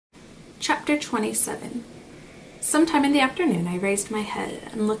Chapter 27. Sometime in the afternoon I raised my head,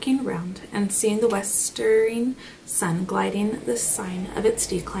 and looking round, and seeing the westering sun gliding the sign of its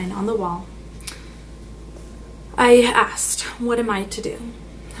decline on the wall, I asked, what am I to do?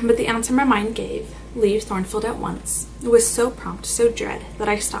 But the answer my mind gave, leave Thornfield at once, was so prompt, so dread, that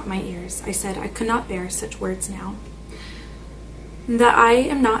I stopped my ears. I said I could not bear such words now. That I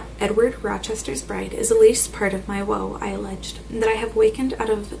am not Edward Rochester's bride is the least part of my woe, I alleged. That I have wakened out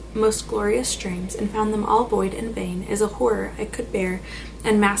of most glorious dreams, and found them all void and vain, is a horror I could bear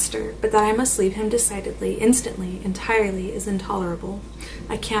and master, but that I must leave him decidedly, instantly, entirely, is intolerable.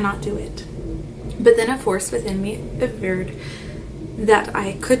 I cannot do it. But then a force within me averred that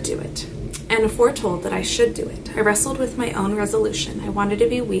I could do it, and foretold that I should do it. I wrestled with my own resolution. I wanted to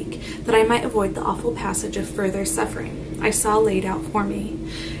be weak, that I might avoid the awful passage of further suffering I saw laid out for me.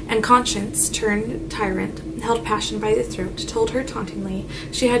 And conscience, turned tyrant, held passion by the throat, told her tauntingly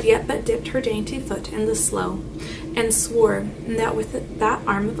she had yet but dipped her dainty foot in the slough, and swore that with that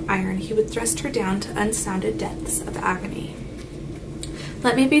arm of iron he would thrust her down to unsounded depths of agony.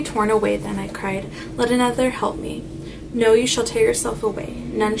 Let me be torn away then, I cried. Let another help me. No, you shall tear yourself away.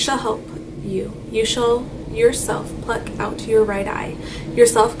 None shall help you. You shall yourself pluck out your right eye,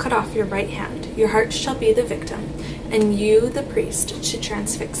 yourself cut off your right hand. Your heart shall be the victim, and you the priest to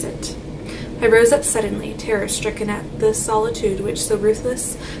transfix it. I rose up suddenly, terror-stricken at the solitude which so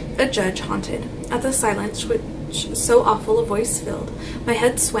ruthless a judge haunted, at the silence which so awful a voice filled. My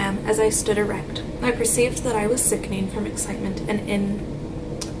head swam as I stood erect. I perceived that I was sickening from excitement and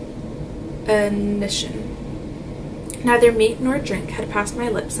inanition. Neither meat nor drink had passed my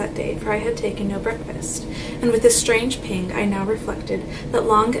lips that day, for I had taken no breakfast, and with a strange pang I now reflected that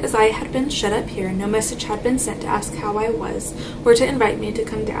long as I had been shut up here, no message had been sent to ask how I was, or to invite me to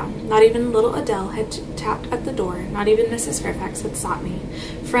come down. Not even little Adele had tapped at the door, not even Mrs. Fairfax had sought me.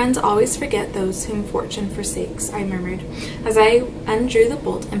 Friends always forget those whom fortune forsakes, I murmured, as I undrew the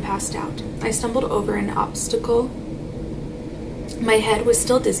bolt and passed out. I stumbled over an obstacle. My head was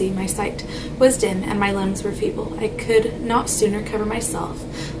still dizzy, my sight was dim, and my limbs were feeble. I could not sooner cover myself.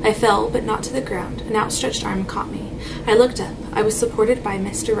 I fell, but not to the ground. An outstretched arm caught me. I looked up. I was supported by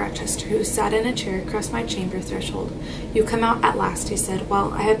Mr. Rochester, who sat in a chair across my chamber threshold. You come out at last, he said.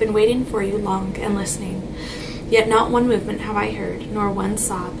 Well, I have been waiting for you long and listening. Yet not one movement have I heard, nor one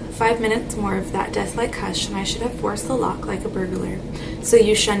sob. 5 minutes more of that death-like hush, and I should have forced the lock like a burglar. So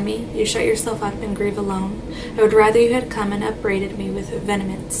you shun me, you shut yourself up and grieve alone. I would rather you had come and upbraided me with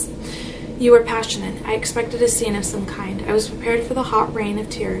vehemence. You were passionate. I expected a scene of some kind. I was prepared for the hot rain of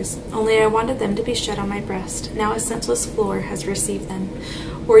tears, only I wanted them to be shed on my breast. Now a senseless floor has received them,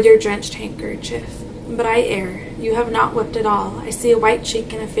 or your drenched handkerchief. But I err. You have not wept at all. I see a white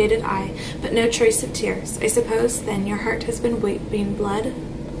cheek and a faded eye, but no trace of tears. I suppose, then, your heart has been weeping blood?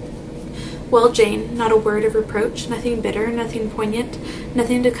 Well, Jane, not a word of reproach, nothing bitter, nothing poignant,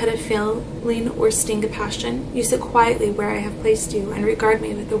 nothing to cut a feeling or sting a passion. You sit quietly where I have placed you, and regard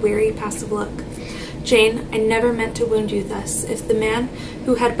me with a weary, passive look. Jane, I never meant to wound you thus. If the man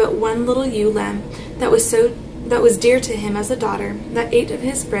who had but one little ewe lamb that was dear to him as a daughter, that ate of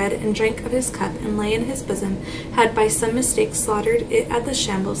his bread and drank of his cup and lay in his bosom, had by some mistake slaughtered it at the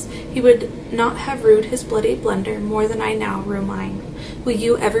shambles, he would not have rued his bloody blunder more than I now rue mine. Will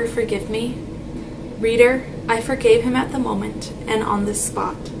you ever forgive me? Reader, I forgave him at the moment and on this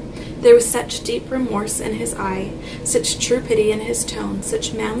spot. There was such deep remorse in his eye, such true pity in his tone,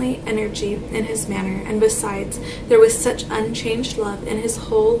 such manly energy in his manner, and besides, there was such unchanged love in his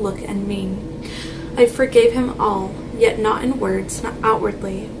whole look and mien. I forgave him all, yet not in words, not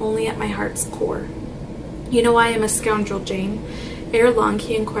outwardly, only at my heart's core. You know I am a scoundrel, Jane. Ere long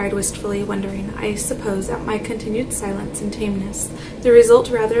he inquired wistfully, wondering, I suppose, at my continued silence and tameness, the result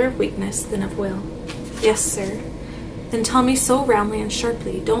rather of weakness than of will. Yes, sir. Then tell me so roundly and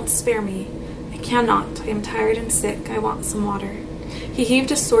sharply. Don't spare me. I cannot. I am tired and sick. I want some water. He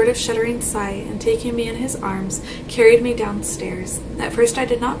heaved a sort of shuddering sigh, and taking me in his arms, carried me downstairs. At first I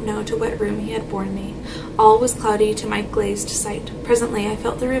did not know to what room he had borne me. All was cloudy to my glazed sight. Presently I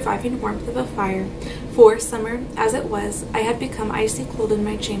felt the reviving warmth of a fire, for, summer as it was, I had become icy cold in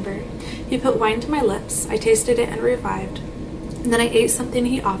my chamber. He put wine to my lips. I tasted it and revived. And then I ate something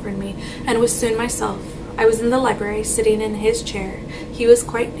he offered me, and was soon myself. I was in the library, sitting in his chair. He was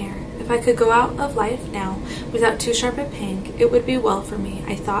quite near. If I could go out of life now without too sharp a pang, it would be well for me,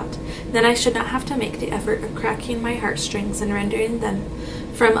 I thought. Then I should not have to make the effort of cracking my heartstrings and rendering them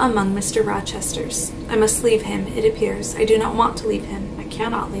from among Mr. Rochester's. I must leave him, it appears. I do not want to leave him. I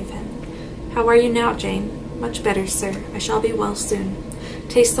cannot leave him. How are you now, Jane? Much better, sir. I shall be well soon.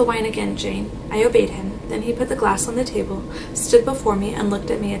 Taste the wine again, Jane. I obeyed him. Then he put the glass on the table, stood before me, and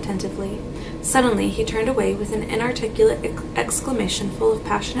looked at me attentively. Suddenly he turned away with an inarticulate exclamation full of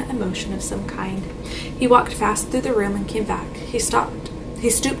passionate emotion of some kind. He walked fast through the room and came back. He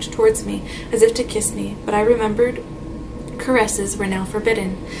stooped towards me as if to kiss me, but I remembered caresses were now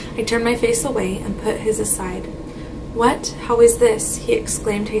forbidden. I turned my face away and put his aside. "What? How is this?" he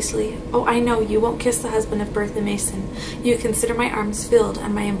exclaimed hastily. "Oh, I know, you won't kiss the husband of Bertha Mason. You consider my arms filled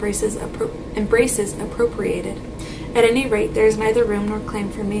and my embraces appropriated. At any rate, there is neither room nor claim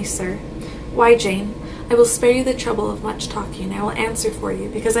for me, sir." "Why, Jane? I will spare you the trouble of much talking. I will answer for you,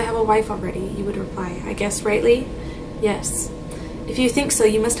 because I have a wife already," you would reply. "I guess rightly?" "Yes." "If you think so,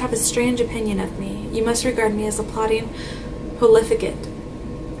 you must have a strange opinion of me. You must regard me as a plotting profligate,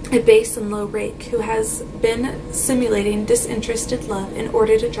 a base and low rake, who has been simulating disinterested love in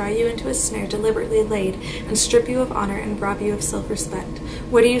order to draw you into a snare deliberately laid, and strip you of honor and rob you of self-respect.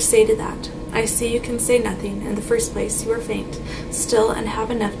 What do you say to that? I see you can say nothing. In the first place, you are faint, still, and have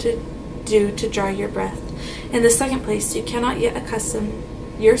enough to do to draw your breath. In the second place, you cannot yet accustom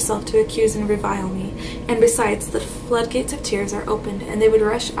yourself to accuse and revile me, and besides, the floodgates of tears are opened, and they would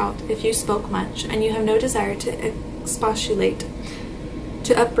rush out if you spoke much, and you have no desire to expostulate,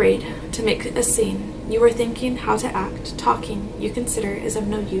 to upbraid, to make a scene. You are thinking how to act. Talking, you consider, is of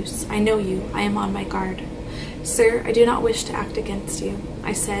no use. I know you. I am on my guard." "Sir, I do not wish to act against you,"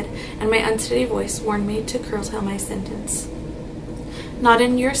 I said, and my unsteady voice warned me to curtail my sentence. "Not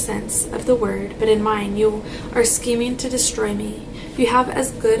in your sense of the word, but in mine. You are scheming to destroy me. You have as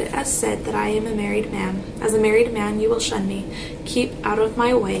good as said that I am a married man. As a married man, you will shun me. Keep out of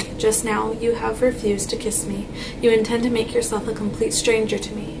my way. Just now you have refused to kiss me. You intend to make yourself a complete stranger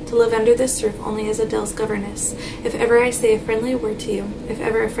to me, to live under this roof only as Adele's governess. If ever I say a friendly word to you, if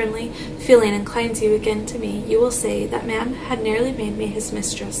ever a friendly feeling inclines you again to me, you will say, 'That man had nearly made me his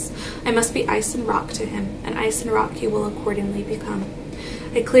mistress. I must be ice and rock to him,' and ice and rock you will accordingly become."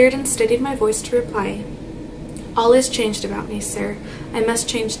 I cleared and steadied my voice to reply, "All is changed about me, sir. I must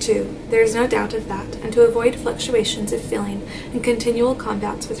change too. There is no doubt of that, and to avoid fluctuations of feeling and continual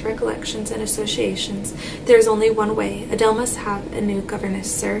combats with recollections and associations, there is only one way. Adele must have a new governess,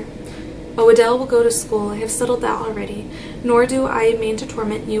 sir." "Oh, Adele will go to school. I have settled that already. Nor do I mean to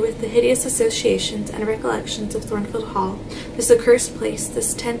torment you with the hideous associations and recollections of Thornfield Hall, this accursed place,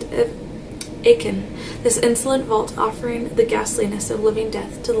 this tent of Aiken, this insolent vault offering the ghastliness of living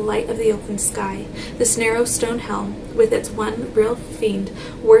death to the light of the open sky, this narrow stone helm, with its one real fiend,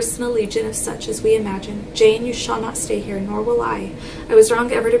 worse than a legion of such as we imagine. Jane, you shall not stay here, nor will I. I was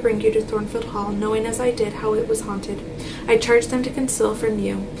wrong ever to bring you to Thornfield Hall, knowing as I did how it was haunted. I charged them to conceal from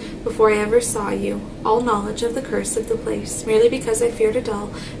you, before I ever saw you, all knowledge of the curse of the place, merely because I feared Adele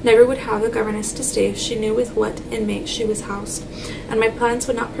never would have a governess to stay if she knew with what inmates she was housed, and my plans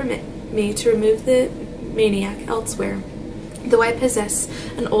would not permit me to remove the maniac elsewhere, though I possess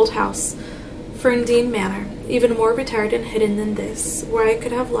an old house, Ferndean Manor, even more retired and hidden than this, where I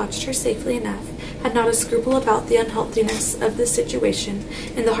could have lodged her safely enough, had not a scruple about the unhealthiness of the situation,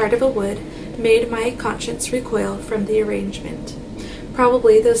 in the heart of a wood, made my conscience recoil from the arrangement.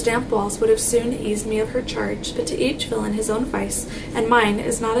 Probably those damp walls would have soon eased me of her charge, but to each villain his own vice, and mine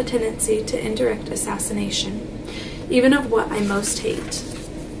is not a tendency to indirect assassination, even of what I most hate.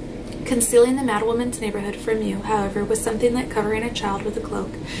 Concealing the madwoman's neighborhood from you, however, was something like covering a child with a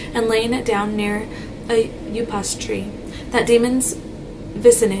cloak, and laying it down near a upas tree. That demon's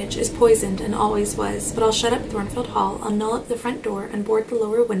vicinage is poisoned, and always was. But I'll shut up Thornfield Hall, I'll nail up the front door, and board the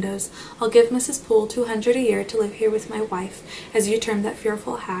lower windows. I'll give Mrs. Poole $200 a year to live here with my wife, as you term that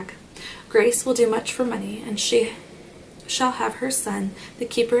fearful hag. Grace will do much for money, and she shall have her son, the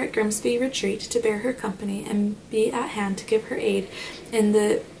keeper at Grimsby Retreat, to bear her company, and be at hand to give her aid in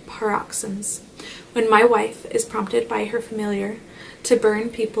the paroxysms. When my wife is prompted by her familiar to burn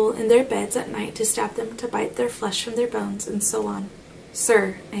people in their beds at night, to stab them, to bite their flesh from their bones, and so on."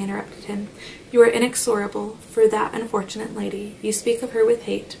 "Sir," I interrupted him, "you are inexorable for that unfortunate lady. You speak of her with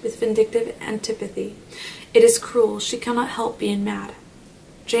hate, with vindictive antipathy. It is cruel. She cannot help being mad."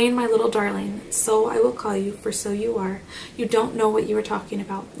 "Jane, my little darling, so I will call you, for so you are. You don't know what you are talking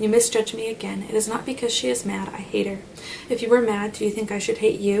about. You misjudge me again. It is not because she is mad I hate her. If you were mad, do you think I should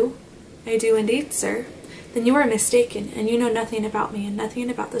hate you?" "I do indeed, sir." "Then you are mistaken, and you know nothing about me, and nothing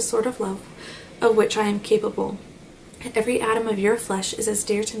about the sort of love of which I am capable. Every atom of your flesh is as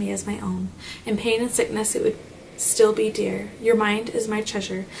dear to me as my own. In pain and sickness it would still be dear. Your mind is my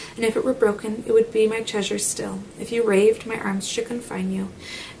treasure, and if it were broken, it would be my treasure still. If you raved, my arms should confine you,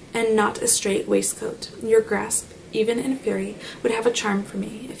 and not a straight waistcoat. Your grasp even in fury, would have a charm for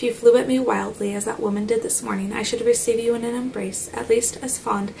me. If you flew at me wildly, as that woman did this morning, I should receive you in an embrace, at least as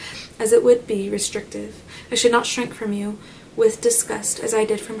fond as it would be restrictive. I should not shrink from you with disgust as I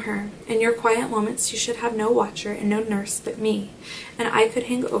did from her. In your quiet moments you should have no watcher and no nurse but me, and I could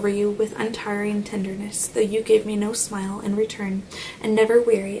hang over you with untiring tenderness, though you gave me no smile in return, and never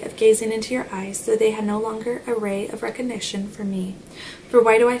weary of gazing into your eyes, though they had no longer a ray of recognition for me. For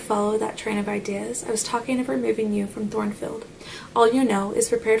why do I follow that train of ideas? I was talking of removing you from Thornfield. All you know is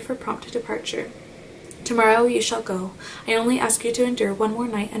prepared for prompt departure. Tomorrow you shall go. I only ask you to endure one more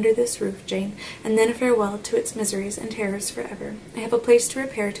night under this roof, Jane, and then farewell to its miseries and terrors forever. I have a place to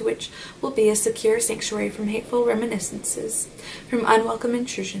repair to which will be a secure sanctuary from hateful reminiscences, from unwelcome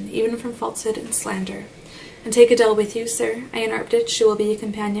intrusion, even from falsehood and slander. And take Adele with you, sir, I interrupted. She will be a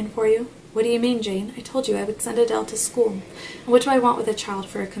companion for you. What do you mean, Jane? I told you I would send Adele to school. And what do I want with a child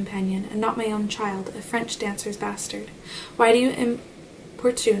for a companion, and not my own child, a French dancer's bastard? Why do you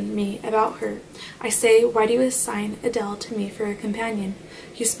importune me about her? I say, why do you assign Adele to me for a companion?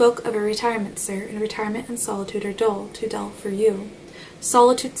 You spoke of a retirement, sir, and retirement and solitude are dull, too dull for you.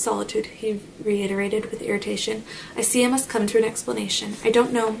 Solitude, solitude, he reiterated with irritation. I see I must come to an explanation. I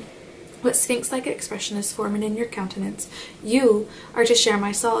don't know what sphinx-like expression is forming in your countenance. You are to share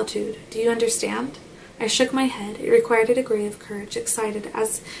my solitude. Do you understand? I shook my head. It required a degree of courage, excited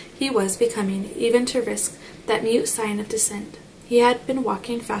as he was becoming, even to risk that mute sign of dissent. He had been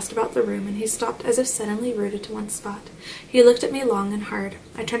walking fast about the room, and he stopped as if suddenly rooted to one spot. He looked at me long and hard.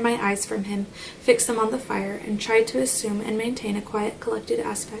 I turned my eyes from him, fixed them on the fire, and tried to assume and maintain a quiet, collected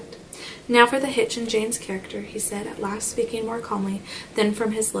aspect. Now for the hitch in Jane's character, he said, at last, speaking more calmly than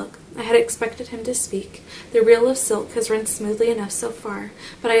from his look. I had expected him to speak. The reel of silk has run smoothly enough so far,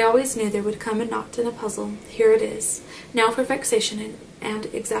 but I always knew there would come a knot in a puzzle. Here it is. Now for vexation and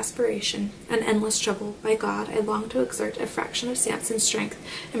exasperation, an endless trouble. By God, I long to exert a fraction of Samson's strength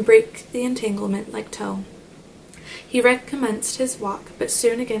and break the entanglement like tow. He recommenced his walk, but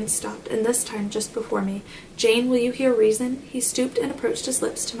soon again stopped, and this time just before me. Jane, will you hear reason? He stooped and approached his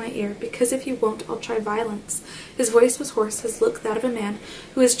lips to my ear. Because if you won't, I'll try violence. His voice was hoarse, his look that of a man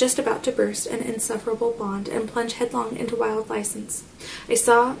who is just about to burst an insufferable bond and plunge headlong into wild license. I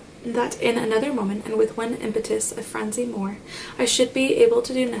saw that in another moment, and with one impetus of frenzy more, I should be able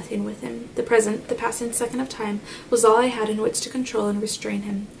to do nothing with him. The present, the passing second of time, was all I had in which to control and restrain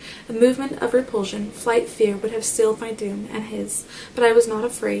him. A movement of repulsion, flight, fear would have sealed my doom and his, but I was not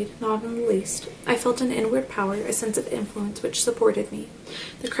afraid, not in the least. I felt an inward power, a sense of influence which supported me.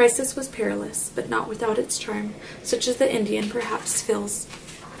 The crisis was perilous, but not without its charm, such as the Indian perhaps feels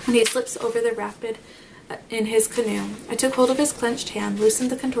when he slips over the rapid in his canoe. I took hold of his clenched hand,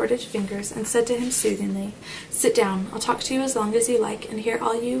 loosened the contorted fingers, and said to him soothingly, "Sit down. I'll talk to you as long as you like, and hear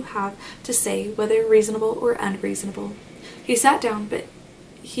all you have to say, whether reasonable or unreasonable." He sat down, but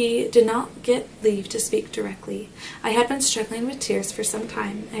he did not get leave to speak directly. I had been struggling with tears for some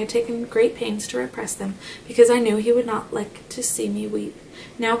time. I had taken great pains to repress them, because I knew he would not like to see me weep.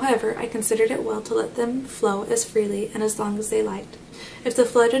 Now, however, I considered it well to let them flow as freely and as long as they liked. If the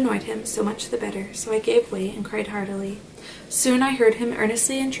flood annoyed him, so much the better, so I gave way and cried heartily. Soon I heard him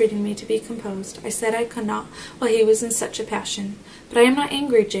earnestly entreating me to be composed. I said I could not while he was in such a passion. "But I am not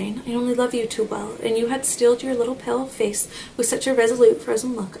angry, Jane. I only love you too well, and you had steeled your little pale face with such a resolute,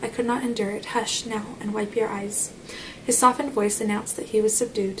 frozen look. I could not endure it. Hush, now, and wipe your eyes." His softened voice announced that he was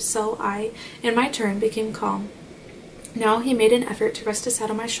subdued, so I, in my turn, became calm. Now he made an effort to rest his head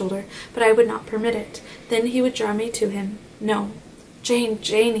on my shoulder, but I would not permit it. Then he would draw me to him. "No. Jane,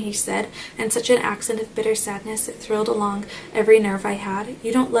 Jane," he said, in such an accent of bitter sadness it thrilled along every nerve I had.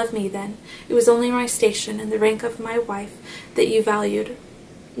 "You don't love me, then. It was only my station and the rank of my wife that you valued.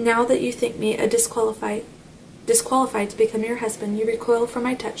 Now that you think me a disqualified to become your husband, you recoil from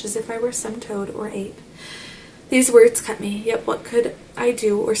my touch as if I were some toad or ape." These words cut me, yet what could I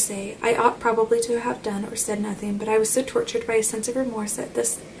do or say? I ought probably to have done or said nothing, but I was so tortured by a sense of remorse at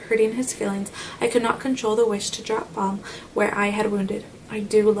this hurting his feelings, I could not control the wish to drop balm where I had wounded. "I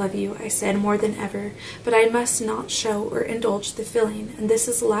do love you," I said, "more than ever, but I must not show or indulge the feeling, and this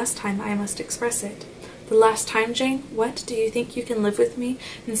is the last time I must express it." "The last time, Jane? What, do you think you can live with me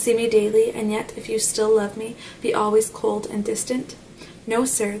and see me daily, and yet, if you still love me, be always cold and distant?" "No,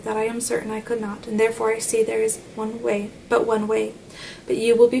 sir, that I am certain I could not, and therefore I see there is but one way. But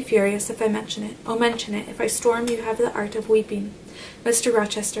you will be furious if I mention it. Oh, mention it. If I storm, you have the art of weeping. Mr.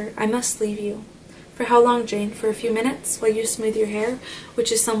 Rochester, I must leave you." "For how long, Jane? For a few minutes, while you smooth your hair,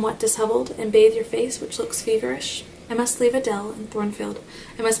 which is somewhat dishevelled, and bathe your face, which looks feverish? I must leave Adele and Thornfield.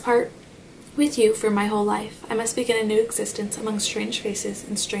 I must part with you for my whole life. I must begin a new existence among strange faces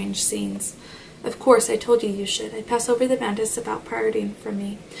and strange scenes." Of course, I told you you should. I pass over the madness about parting from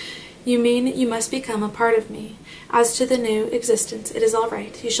me. You mean you must become a part of me. As to the new existence, it is all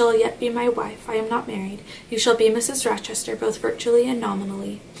right. You shall yet be my wife. I am not married. You shall be Mrs. Rochester, both virtually and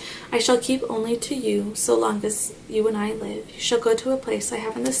nominally. I shall keep only to you so long as you and I live. You shall go to a place I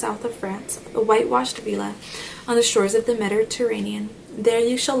have in the south of France, a whitewashed villa on the shores of the Mediterranean. There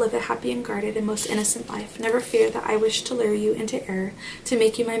you shall live a happy and guarded and most innocent life. Never fear that I wish to lure you into error, to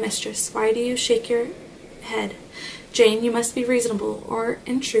make you my mistress. Why do you shake your head? Jane, you must be reasonable, or,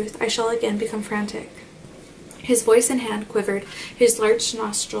 in truth, I shall again become frantic. His voice and hand quivered, his large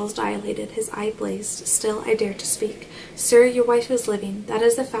nostrils dilated, his eye blazed. Still I dared to speak. Sir, your wife is living. That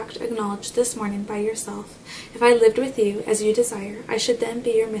is a fact acknowledged this morning by yourself. If I lived with you, as you desire, I should then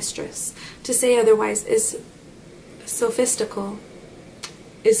be your mistress. To say otherwise is sophistical,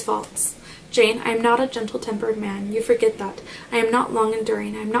 is false. Jane, I am not a gentle-tempered man. You forget that. I am not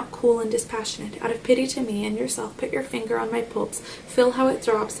long-enduring. I am not cool and dispassionate. Out of pity to me and yourself, put your finger on my pulse. Feel how it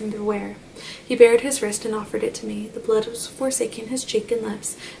throbs and beware. He bared his wrist and offered it to me. The blood was forsaking his cheek and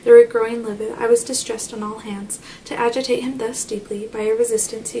lips. They were growing livid. I was distressed on all hands. To agitate him thus deeply, by a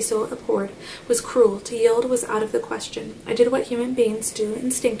resistance he so abhorred, was cruel. To yield was out of the question. I did what human beings do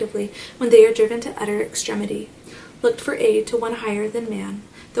instinctively when they are driven to utter extremity. Looked for aid to one higher than man.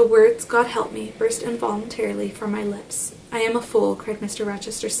 The words, God help me, burst involuntarily from my lips. I am a fool, cried Mr.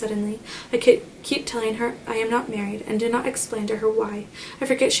 Rochester suddenly. I keep telling her I am not married, and do not explain to her why. I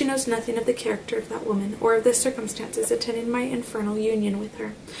forget she knows nothing of the character of that woman, or of the circumstances attending my infernal union with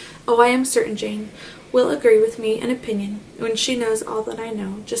her. Oh, I am certain Jane will agree with me in opinion when she knows all that I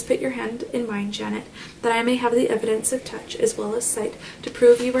know. Just put your hand in mine, Janet, that I may have the evidence of touch as well as sight to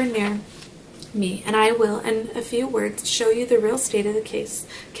prove you are near me, and I will, in a few words, show you the real state of the case.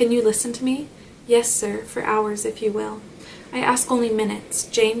 Can you listen to me? Yes, sir, for hours, if you will. I ask only minutes.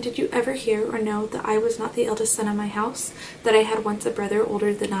 Jane, did you ever hear or know that I was not the eldest son of my house, that I had once a brother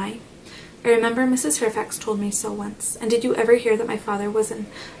older than I remember Mrs. Fairfax told me so once. And did you ever hear that my father was an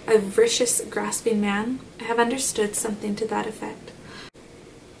avaricious, grasping man? I have understood something to that effect.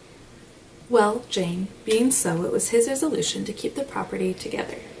 Well, Jane, being so, it was his resolution to keep the property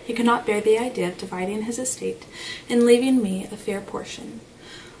together. He could not bear the idea of dividing his estate and leaving me a fair portion.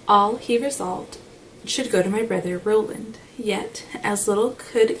 All, he resolved, should go to my brother Roland. Yet, as little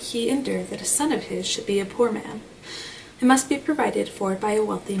could he endure that a son of his should be a poor man. It must be provided for by a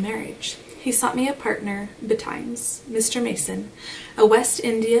wealthy marriage. He sought me a partner betimes. Mr. Mason, a West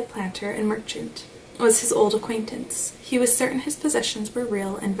India planter and merchant, was his old acquaintance. He was certain his possessions were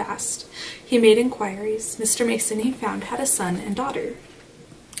real and vast. He made inquiries. Mr. Mason, he found, had a son and daughter,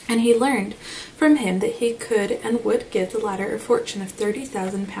 and he learned from him that he could and would give the latter a fortune of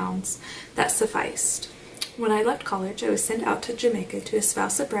 £30,000. That sufficed. When I left college, I was sent out to Jamaica to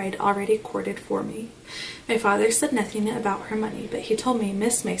espouse a bride already courted for me. My father said nothing about her money, but he told me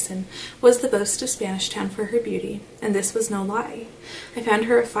Miss Mason was the boast of Spanish Town for her beauty, and this was no lie. I found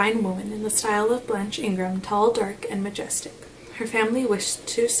her a fine woman, in the style of Blanche Ingram, tall, dark, and majestic. Her family wished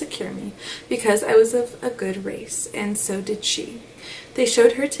to secure me, because I was of a good race, and so did she. They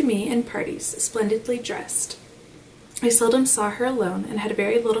showed her to me in parties, splendidly dressed. I seldom saw her alone, and had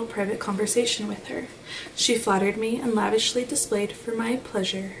very little private conversation with her. She flattered me, and lavishly displayed for my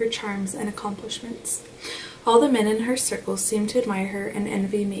pleasure her charms and accomplishments. All the men in her circle seemed to admire her and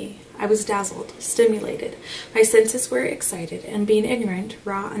envy me. I was dazzled, stimulated. My senses were excited, and being ignorant,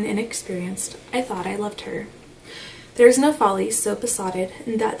 raw, and inexperienced, I thought I loved her. There is no folly so besotted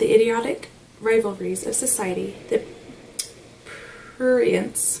that the idiotic rivalries of society, the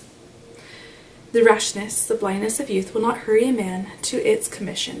prurience, the rashness, the blindness of youth will not hurry a man to its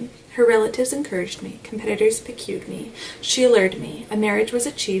commission. Her relatives encouraged me, competitors piqued me, she allured me. A marriage was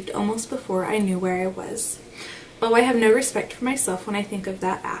achieved almost before I knew where I was. Oh, I have no respect for myself when I think of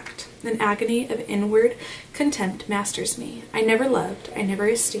that act. An agony of inward contempt masters me. I never loved, I never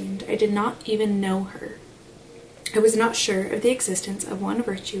esteemed, I did not even know her. I was not sure of the existence of one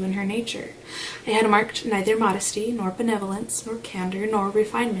virtue in her nature. I had marked neither modesty, nor benevolence, nor candor, nor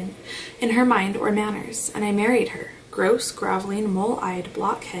refinement in her mind or manners, and I married her, gross, groveling, mole-eyed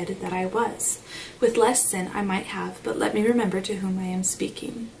blockhead that I was. With less sin I might have, but let me remember to whom I am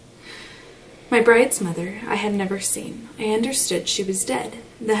speaking. My bride's mother I had never seen. I understood she was dead.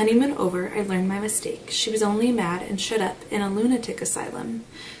 The honeymoon over, I learned my mistake. She was only mad and shut up in a lunatic asylum.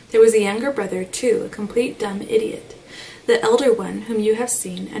 There was a younger brother, too, a complete dumb idiot. The elder one, whom you have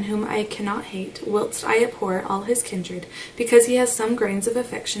seen, and whom I cannot hate, whilst I abhor all his kindred, because he has some grains of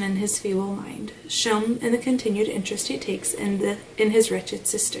affection in his feeble mind, shown in the continued interest he takes in his wretched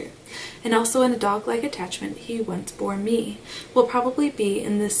sister, and also in a dog-like attachment he once bore me, will probably be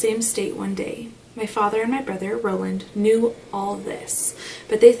in the same state one day. My father and my brother Roland knew all this,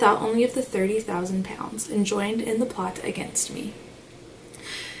 but they thought only of the 30,000 pounds, and joined in the plot against me.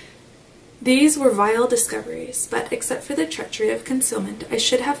 These were vile discoveries, but except for the treachery of concealment, I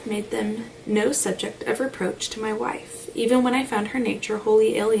should have made them no subject of reproach to my wife, even when I found her nature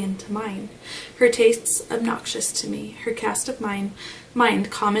wholly alien to mine, her tastes obnoxious to me, her cast of mind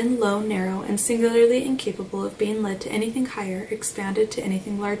common, low, narrow, and singularly incapable of being led to anything higher, expanded to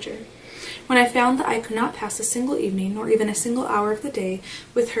anything larger. When I found that I could not pass a single evening, nor even a single hour of the day,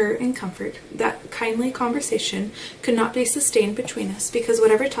 with her in comfort, that kindly conversation could not be sustained between us, because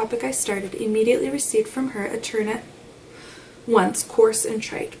whatever topic I started immediately received from her a turn at once coarse and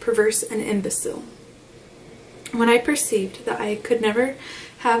trite, perverse and imbecile. When I perceived that I could never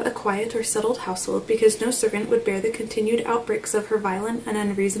have a quiet or settled household, because no servant would bear the continued outbreaks of her violent and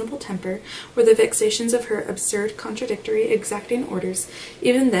unreasonable temper, or the vexations of her absurd, contradictory, exacting orders,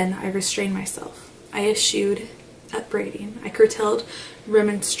 even then I restrained myself. I eschewed upbraiding. I curtailed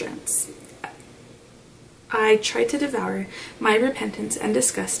remonstrance. I tried to devour my repentance and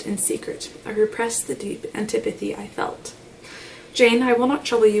disgust in secret. I repressed the deep antipathy I felt. Jane, I will not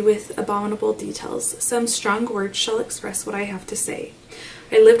trouble you with abominable details. Some strong words shall express what I have to say.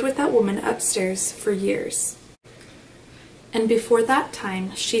 I lived with that woman upstairs for years, and before that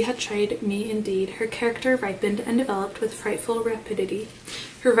time she had tried me indeed. Her character ripened and developed with frightful rapidity.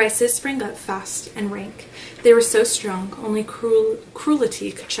 Her vices sprang up fast and rank. They were so strong, only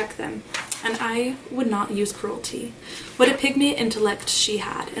cruelty could check them, and I would not use cruelty. What a pygmy intellect she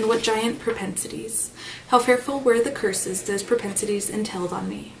had, and what giant propensities! How fearful were the curses those propensities entailed on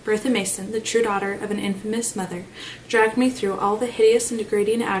me. Bertha Mason, the true daughter of an infamous mother, dragged me through all the hideous and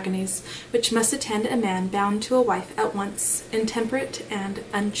degrading agonies which must attend a man bound to a wife at once intemperate and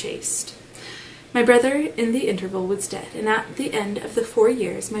unchaste. My brother in the interval was dead, and at the end of the 4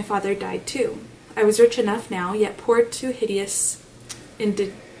 years my father died too. I was rich enough now, yet poor to hideous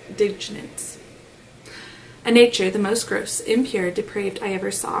indigence. A nature the most gross, impure, depraved I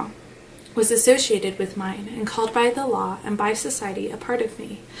ever saw was associated with mine, and called by the law and by society a part of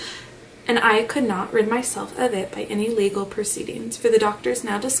me, and I could not rid myself of it by any legal proceedings, for the doctors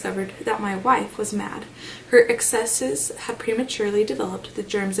now discovered that my wife was mad. Her excesses had prematurely developed the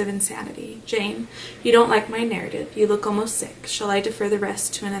germs of insanity. Jane, you don't like my narrative. You look almost sick. Shall I defer the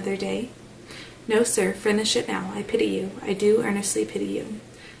rest to another day? No, sir, finish it now. I pity you. I do earnestly pity you.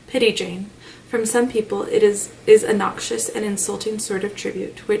 Pity, Jane. From some people it is a noxious and insulting sort of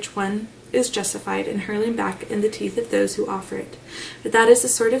tribute, which one is justified in hurling back in the teeth of those who offer it. But that is a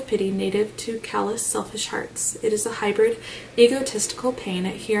sort of pity native to callous, selfish hearts. It is a hybrid, egotistical pain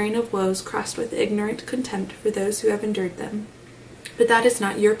at hearing of woes crossed with ignorant contempt for those who have endured them. But that is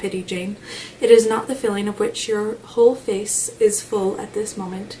not your pity, Jane. It is not the feeling of which your whole face is full at this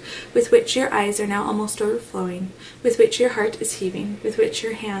moment, with which your eyes are now almost overflowing, with which your heart is heaving, with which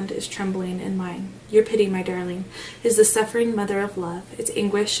your hand is trembling in mine. Your pity, my darling, is the suffering mother of love. Its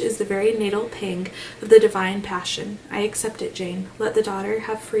anguish is the very natal pang of the divine passion. I accept it, Jane. Let the daughter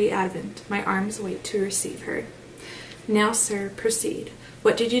have free advent. My arms wait to receive her. Now, sir, proceed.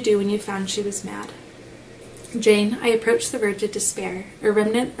 What did you do when you found she was mad? Jane, I approached the verge of despair. A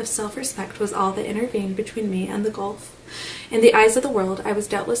remnant of self-respect was all that intervened between me and the gulf. In the eyes of the world I was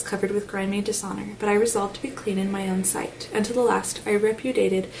doubtless covered with grimy dishonor, but I resolved to be clean in my own sight, and to the last I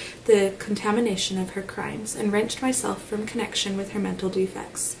repudiated the contamination of her crimes, and wrenched myself from connection with her mental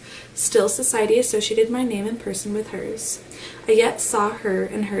defects. Still society associated my name and person with hers. I yet saw her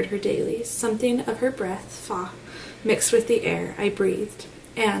and heard her daily. Something of her breath, mixed with the air I breathed.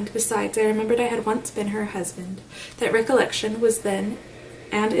 And, besides, I remembered I had once been her husband. That recollection was then,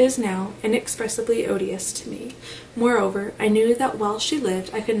 and is now, inexpressibly odious to me. Moreover, I knew that while she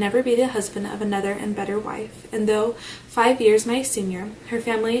lived I could never be the husband of another and better wife, and though 5 years my senior, her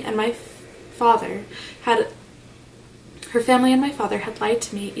family and my father had lied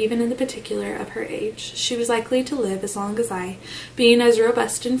to me even in the particular of her age. She was likely to live as long as I, being as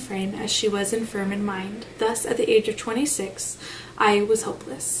robust in frame as she was infirm in mind. Thus, at the age of 26, I was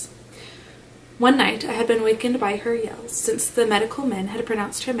hopeless. One night I had been wakened by her yells. Since the medical men had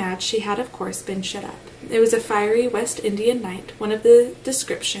pronounced her mad, she had, of course, been shut up. It was a fiery West Indian night, one of the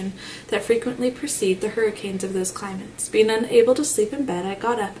description that frequently precede the hurricanes of those climates. Being unable to sleep in bed, I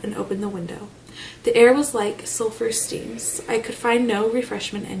got up and opened the window. The air was like sulphur steams. I could find no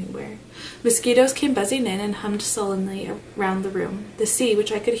refreshment anywhere. Mosquitoes came buzzing in and hummed sullenly round the room. The sea,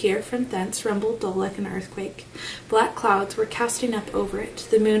 which I could hear from thence, rumbled dull like an earthquake. Black clouds were casting up over it.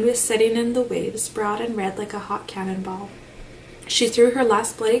 The moon was setting in the waves, broad and red like a hot cannonball. She threw her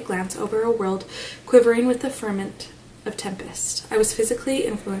last bloody glance over a world quivering with the ferment of tempest. I was physically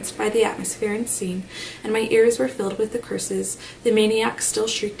influenced by the atmosphere and scene, and my ears were filled with the curses the maniac still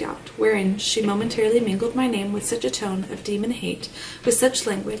shrieked out, wherein she momentarily mingled my name with such a tone of demon hate, with such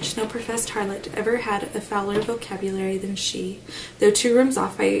language. No professed harlot ever had a fouler vocabulary than she. Though 2 rooms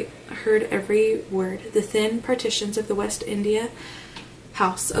off, I heard every word, the thin partitions of the West India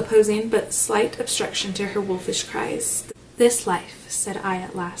house opposing but slight obstruction to her wolfish cries. "This life," said I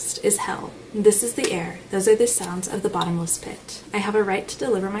at last, "is hell. This is the air. Those are the sounds of the bottomless pit. I have a right to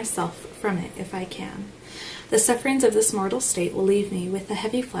deliver myself from it if I can. The sufferings of this mortal state will leave me with the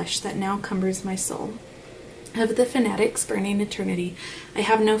heavy flesh that now cumbers my soul. Of the fanatic's burning eternity I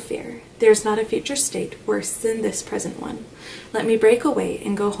have no fear. There is not a future state worse than this present one. Let me break away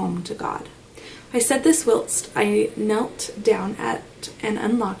and go home to God." I said this whilst I knelt down at and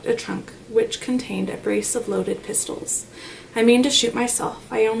unlocked a trunk which contained a brace of loaded pistols. I mean to shoot myself.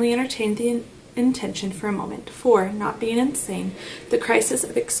 I only entertained the intention for a moment, for, not being insane, the crisis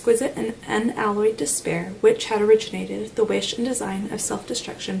of exquisite and unalloyed despair, which had originated the wish and design of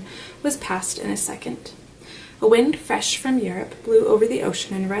self-destruction, was past in a second. A wind fresh from Europe blew over the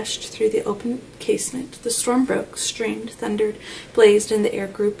ocean and rushed through the open casement. The storm broke, streamed, thundered, blazed, and the air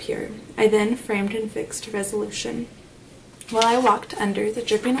grew pure. I then framed and fixed resolution. While I walked under the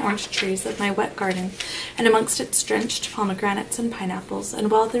dripping orange trees of my wet garden, and amongst its drenched pomegranates and pineapples, and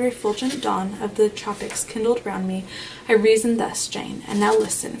while the refulgent dawn of the tropics kindled round me, I reasoned thus, Jane, and now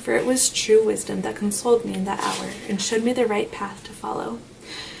listen, for it was true wisdom that consoled me in that hour, and showed me the right path to follow.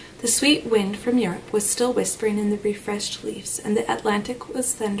 The sweet wind from Europe was still whispering in the refreshed leaves, and the Atlantic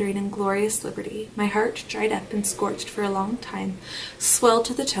was thundering in glorious liberty. My heart, dried up and scorched for a long time, swelled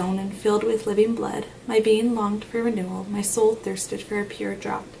to the tone and filled with living blood. My being longed for renewal, my soul thirsted for a pure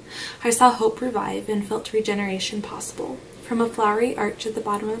draught. I saw hope revive and felt regeneration possible. From a flowery arch at the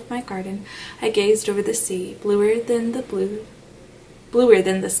bottom of my garden, I gazed over the sea, bluer than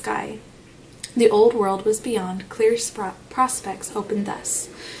the sky. The old world was beyond, clear prospects opened thus.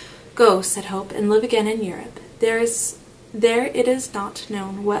 "Go," said Hope, "and live again in Europe. There it is not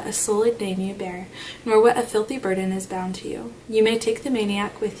known what a sullied name you bear, nor what a filthy burden is bound to you. You may take the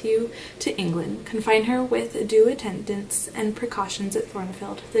maniac with you to England, confine her with due attendance and precautions at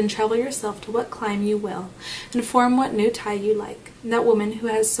Thornfield, then travel yourself to what clime you will, and form what new tie you like. That woman who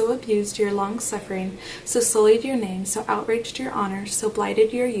has so abused your long suffering, so sullied your name, so outraged your honor, so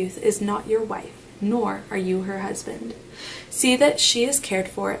blighted your youth, is not your wife, nor are you her husband. See that she is cared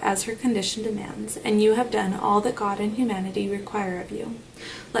for as her condition demands, and you have done all that God and humanity require of you.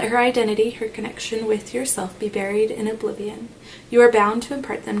 Let her identity, her connection with yourself be buried in oblivion. You are bound to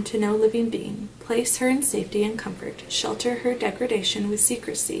impart them to no living being. Place her in safety and comfort, shelter her degradation with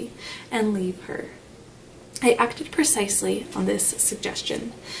secrecy, and leave her." I acted precisely on this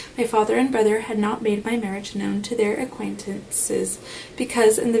suggestion. My father and brother had not made my marriage known to their acquaintances,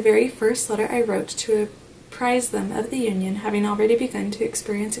 because in the very first letter I wrote to apprise them of the union, having already begun to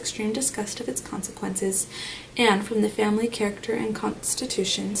experience extreme disgust of its consequences, and from the family character and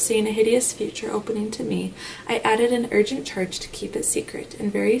constitution, seeing a hideous future opening to me, I added an urgent charge to keep it secret,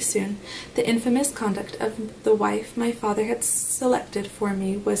 and very soon the infamous conduct of the wife my father had selected for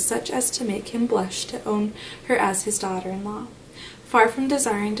me was such as to make him blush to own her as his daughter-in-law. Far from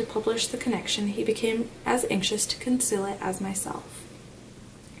desiring to publish the connection, he became as anxious to conceal it as myself.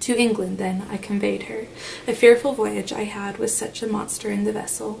 To England, then, I conveyed her. A fearful voyage I had with such a monster in the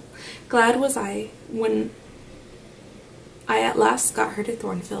vessel. Glad was I when I at last got her to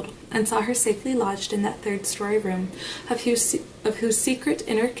Thornfield, and saw her safely lodged in that third-story room, of whose secret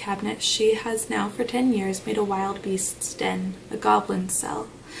inner cabinet she has now for 10 years made a wild beast's den, a goblin's cell.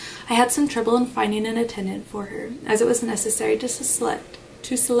 I had some trouble in finding an attendant for her, as it was necessary to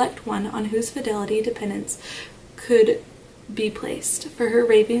select one on whose fidelity dependence could be placed, for her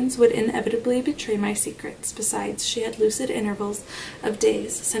ravings would inevitably betray my secrets. Besides, she had lucid intervals of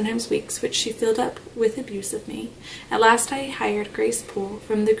days, sometimes weeks, which she filled up with abuse of me. At last I hired Grace Poole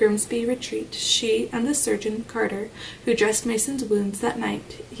from the Grimsby retreat. She and the surgeon, Carter, who dressed Mason's wounds that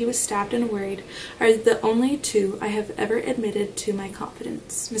night he was stabbed and worried, are the only 2 I have ever admitted to my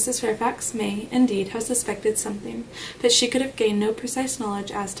confidence. Mrs. Fairfax may, indeed, have suspected something, but she could have gained no precise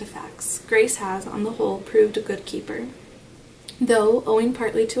knowledge as to facts. Grace has, on the whole, proved a good keeper. though, owing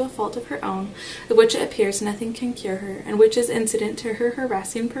partly to a fault of her own, of which it appears nothing can cure her, and which is incident to her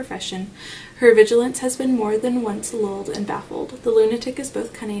harassing profession, her vigilance has been more than once lulled and baffled. The lunatic is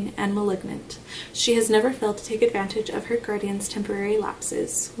both cunning and malignant. She has never failed to take advantage of her guardian's temporary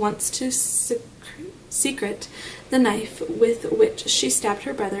lapses, once to secret the knife with which she stabbed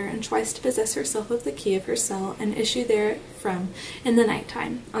her brother, and twice to possess herself of the key of her cell and issue therefrom in the night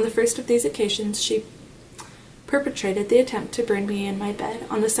time. On the first of these occasions she perpetrated the attempt to burn me in my bed.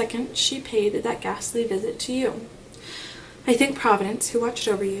 On the second she paid that ghastly visit to you. I thank Providence, who watched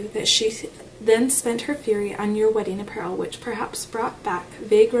over you, that she then spent her fury on your wedding apparel, which perhaps brought back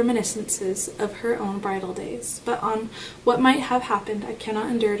vague reminiscences of her own bridal days. But on what might have happened I cannot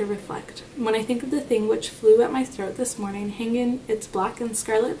endure to reflect. When I think of the thing which flew at my throat this morning, hanging its black and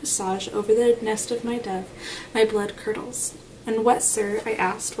scarlet visage over the nest of my dove, my blood curdles. And what, sir, I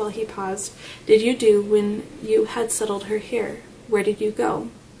asked while he paused, did you do when you had settled her here? Where did you go?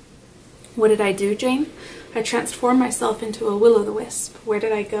 What did I do, Jane? I transformed myself into a will-o'-the-wisp. Where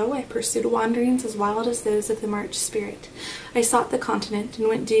did I go? I pursued wanderings as wild as those of the March spirit. I sought the continent, and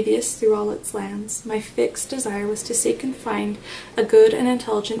went devious through all its lands. My fixed desire was to seek and find a good and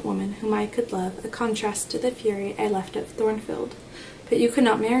intelligent woman whom I could love, a contrast to the fury I left at Thornfield. But you could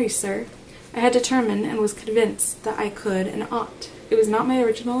not marry, sir. I had determined and was convinced that I could and ought. It was not my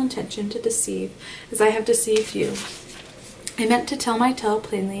original intention to deceive, as I have deceived you. I meant to tell my tale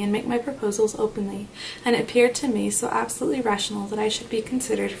plainly and make my proposals openly, and it appeared to me so absolutely rational that I should be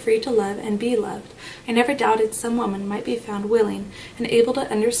considered free to love and be loved. I never doubted some woman might be found willing and able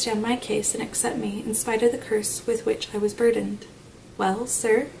to understand my case and accept me, in spite of the curse with which I was burdened. Well,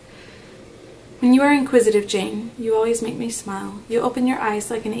 sir? When you are inquisitive, Jane, you always make me smile. You open your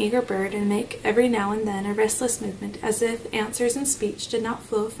eyes like an eager bird and make every now and then a restless movement, as if answers and speech did not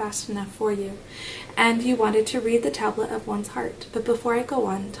flow fast enough for you, and you wanted to read the tablet of one's heart. But before I go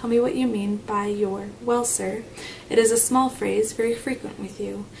on, tell me what you mean by your well, sir. It is a small phrase, very frequent with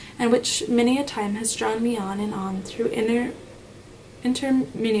you, and which many a time has drawn me on and on through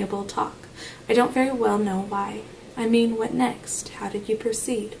interminable talk. I don't very well know why. I mean, what next? How did you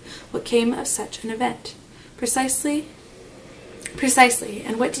proceed? What came of such an event? Precisely,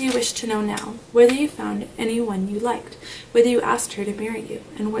 and what do you wish to know now? Whether you found anyone you liked, whether you asked her to marry you,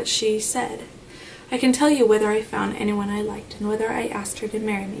 and what she said. I can tell you whether I found anyone I liked, and whether I asked her to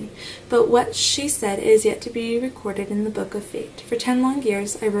marry me, but what she said is yet to be recorded in the book of fate. For 10 long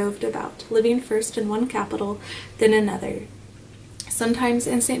years I roved about, living first in one capital, then another, sometimes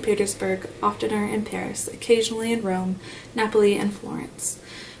in St. Petersburg, oftener in Paris, occasionally in Rome, Napoli, and Florence.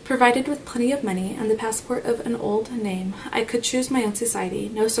 Provided with plenty of money and the passport of an old name, I could choose my own society.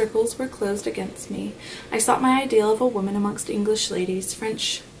 No circles were closed against me. I sought my ideal of a woman amongst English ladies,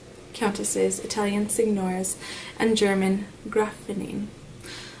 French countesses, Italian signoras, and German Gräfinnen.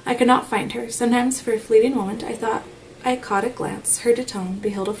 I could not find her. Sometimes for a fleeting moment I thought I caught a glance, heard a tone,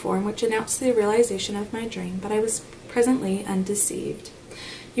 beheld a form which announced the realization of my dream, but I was presently undeceived.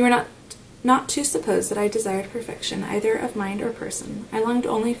 You are not to suppose that I desired perfection, either of mind or person. I longed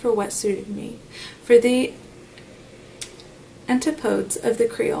only for what suited me, for the antipodes of the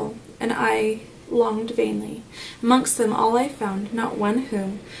Creole, and I longed vainly. Amongst them all I found not one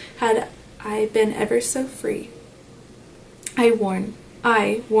whom, had I been ever so free, I, warned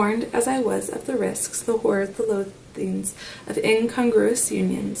as I was of the risks, the horrors, the loathings of incongruous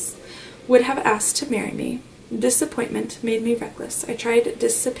unions, would have asked to marry me. Disappointment made me reckless. I tried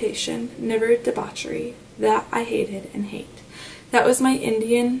dissipation, never debauchery. That I hated and hate. That was my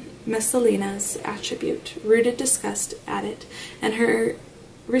Indian Messalina's attribute, rooted disgust at it, and her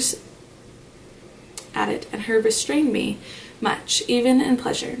restrained me much, even in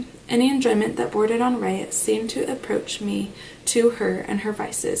pleasure. Any enjoyment that bordered on riot seemed to approach me to her and her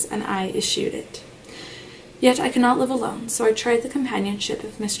vices, and I eschewed it. Yet I could not live alone, so I tried the companionship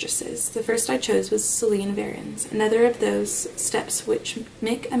of mistresses. The first I chose was Celine Varens, another of those steps which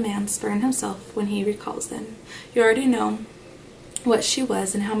make a man spurn himself when he recalls them. You already know what she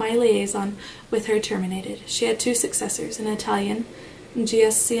was and how my liaison with her terminated. She had 2 successors, an Italian,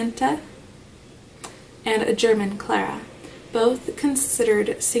 Giacinta, and a German, Clara, both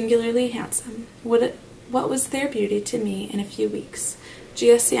considered singularly handsome. What was their beauty to me in a few weeks?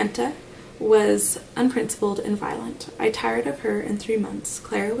 Giacinta was unprincipled and violent. I tired of her in 3 months.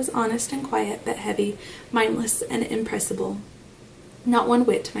 Clara was honest and quiet, but heavy, mindless, and impressible. Not one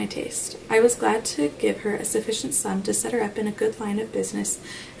whit to my taste. I was glad to give her a sufficient sum to set her up in a good line of business,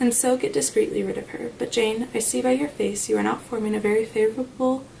 and so get discreetly rid of her. But Jane, I see by your face you are not forming a very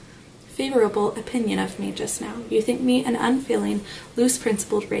favorable opinion of me just now. You think me an unfeeling,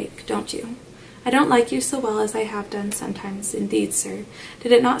 loose-principled rake, don't you? I don't like you so well as I have done sometimes, indeed, sir.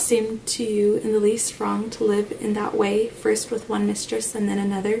 Did it not seem to you in the least wrong to live in that way, first with one mistress and then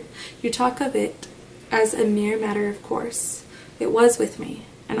another? You talk of it as a mere matter of course. It was with me,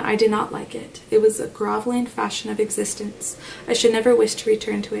 and I did not like it. It was a grovelling fashion of existence. I should never wish to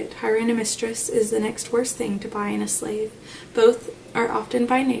return to it. Hiring a mistress is the next worst thing to buying a slave. Both are often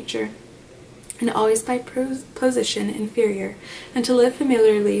by nature and always by position inferior, and to live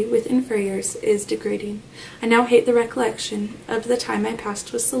familiarly with inferiors is degrading. I now hate the recollection of the time I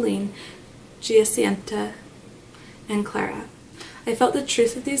passed with Celine, Giacinta, and Clara. I felt the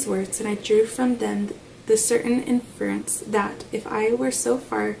truth of these words, and I drew from them the certain inference that, if I were so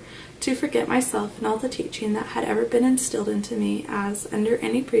far to forget myself and all the teaching that had ever been instilled into me as, under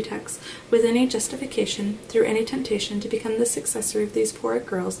any pretext, with any justification, through any temptation, to become the successor of these poor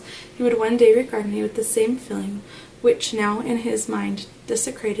girls, he would one day regard me with the same feeling which now in his mind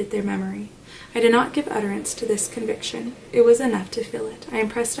desecrated their memory. I did not give utterance to this conviction. It was enough to feel it. I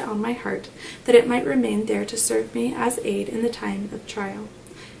impressed it on my heart, that it might remain there to serve me as aid in the time of trial.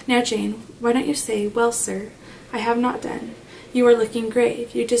 Now, Jane, why don't you say, well, sir, I have not done. You are looking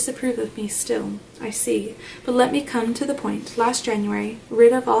grave. You disapprove of me still, I see. But let me come to the point. Last January,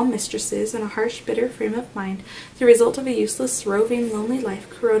 rid of all mistresses, in a harsh, bitter frame of mind, the result of a useless, roving, lonely life,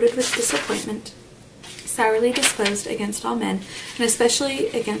 corroded with disappointment, sourly disposed against all men, and especially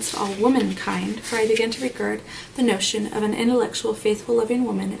against all womankind, for I began to regard the notion of an intellectual, faithful, loving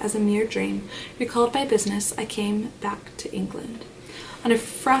woman as a mere dream. Recalled by business, I came back to England. On a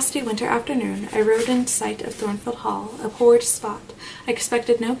frosty winter afternoon, I rode in sight of Thornfield Hall, a horrid spot. I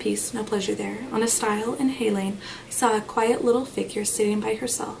expected no peace, no pleasure there. On a stile in Hay Lane, I saw a quiet little figure sitting by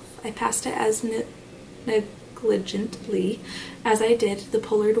herself. I passed it as negligently as I did the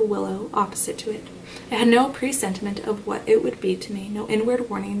pollard willow opposite to it. I had no presentiment of what it would be to me, no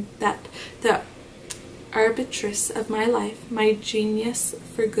inward warning that the arbitress of my life, my genius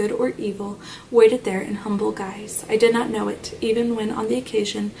for good or evil, waited there in humble guise. I did not know it, even when on the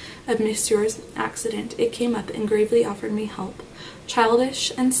occasion of Monsieur's accident it came up and gravely offered me help.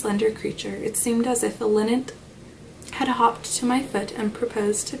 Childish and slender creature, it seemed as if a linnet had hopped to my foot and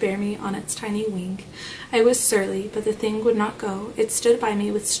proposed to bear me on its tiny wing. I was surly, but the thing would not go. It stood by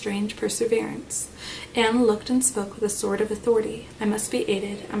me with strange perseverance. Anne looked and spoke with a sort of authority. I must be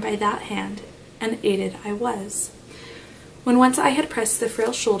aided, and by that hand, and aided I was. When once I had pressed the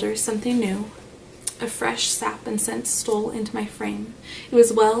frail shoulder, something new, a fresh sap and sense stole into my frame. It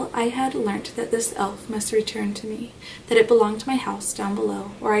was well I had learnt that this elf must return to me, that it belonged to my house down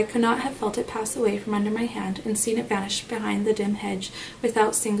below, or I could not have felt it pass away from under my hand and seen it vanish behind the dim hedge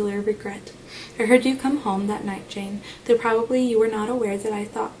without singular regret. I heard you come home that night, Jane, though probably you were not aware that I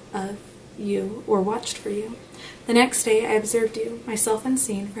thought of you or watched for you. The next day I observed you, myself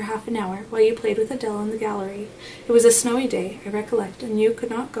unseen, for half an hour, while you played with Adele in the gallery. It was a snowy day, I recollect, and you could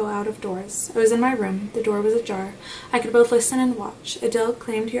not go out of doors. I was in my room, the door was ajar. I could both listen and watch. Adele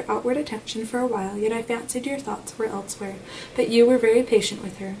claimed your outward attention for a while, yet I fancied your thoughts were elsewhere. But you were very patient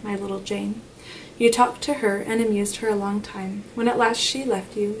with her, my little Jane. You talked to her and amused her a long time. When at last she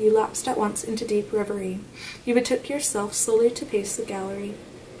left you, you lapsed at once into deep reverie. You betook yourself slowly to pace the gallery.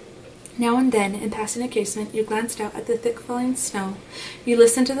 Now and then, in passing a casement, you glanced out at the thick-falling snow. You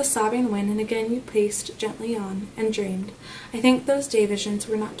listened to the sobbing wind, and again you paced gently on, and dreamed. I think those day visions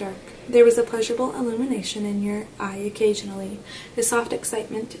were not dark. There was a pleasurable illumination in your eye occasionally, a soft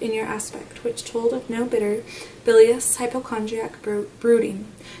excitement in your aspect, which told of no bitter, bilious, hypochondriac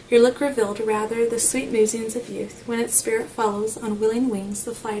brooding. Your look revealed rather the sweet musings of youth, when its spirit follows on willing wings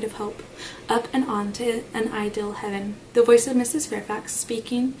the flight of hope, up and on to an ideal heaven. The voice of Mrs. Fairfax,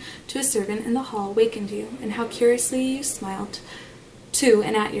 speaking to a servant in the hall, wakened you, and how curiously you smiled to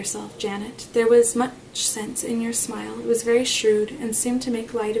and at yourself, Janet. There was much sense in your smile. It was very shrewd, and seemed to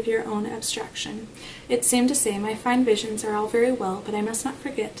make light of your own abstraction. It seemed to say, my fine visions are all very well, but I must not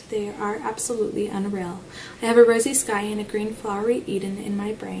forget they are absolutely unreal. I have a rosy sky and a green flowery Eden in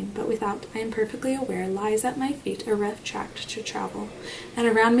my brain, but without, I am perfectly aware, lies at my feet a rough tract to travel, and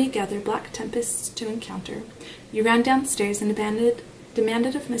around me gather black tempests to encounter. You ran downstairs and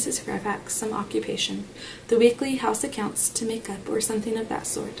demanded of Mrs. Fairfax some occupation, the weekly house accounts to make up, or something of that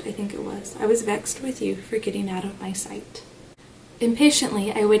sort, I think it was. I was vexed with you for getting out of my sight.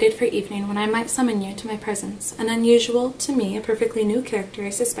 Impatiently I waited for evening, when I might summon you to my presence. An unusual, to me, a perfectly new character I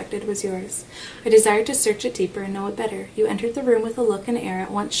suspected was yours. I desired to search it deeper and know it better. You entered the room with a look and air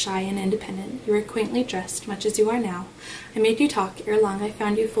at once shy and independent. You were quaintly dressed, much as you are now. I made you talk. Ere long I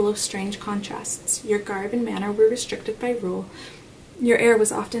found you full of strange contrasts. Your garb and manner were restricted by rule. Your air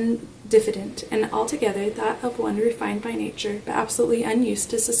was often diffident, and altogether that of one refined by nature, but absolutely unused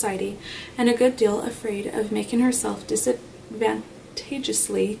to society, and a good deal afraid of making herself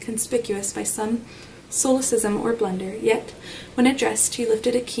disadvantageously conspicuous by some solecism or blunder. Yet, when addressed, you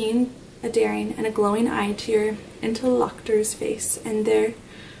lifted a daring, and a glowing eye to your interlocutor's face, and there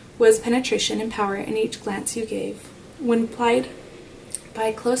was penetration and power in each glance you gave. When plied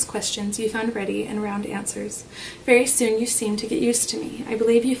by close questions, you found ready and round answers. Very soon you seemed to get used to me. I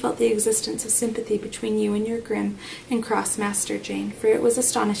believe you felt the existence of sympathy between you and your grim and cross master, Jane, for it was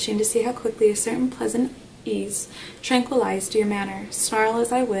astonishing to see how quickly a certain pleasant ease tranquilized your manner. Snarl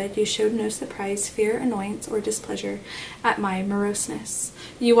as I would, you showed no surprise, fear, annoyance, or displeasure at my moroseness.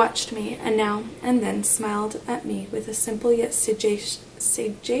 You watched me, and now and then smiled at me with a simple yet sagacious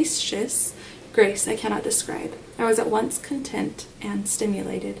grace I cannot describe. I was at once content and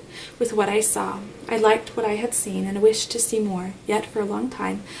stimulated with what I saw. I liked what I had seen, and wished to see more, yet for a long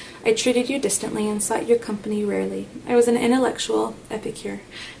time I treated you distantly and sought your company rarely. I was an intellectual epicure,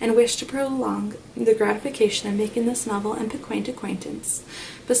 and wished to prolong the gratification of making this novel and piquant acquaintance.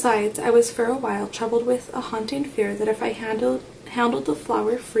 Besides, I was for a while troubled with a haunting fear that if I handled the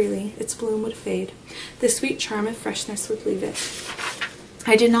flower freely, its bloom would fade. The sweet charm of freshness would leave it.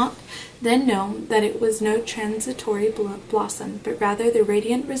 I did not then know that it was no transitory blossom, but rather the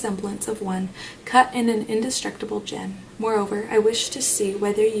radiant resemblance of one cut in an indestructible gem. Moreover, I wished to see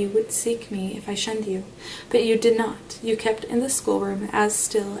whether you would seek me if I shunned you. But you did not. You kept in the schoolroom as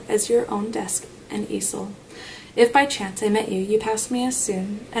still as your own desk and easel. If by chance I met you, you passed me as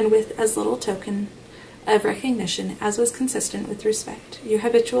soon, and with as little token of recognition as was consistent with respect. Your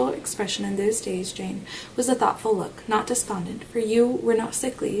habitual expression in those days, Jane, was a thoughtful look, not despondent, for you were not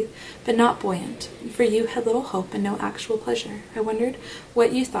sickly, but not buoyant, for you had little hope and no actual pleasure. I wondered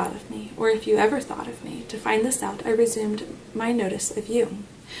what you thought of me, or if you ever thought of me. To find this out, I resumed my notice of you.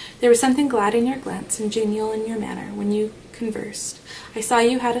 There was something glad in your glance and genial in your manner when you conversed. I saw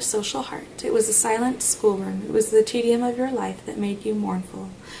you had a social heart. It was a silent schoolroom. It was the tedium of your life that made you mournful.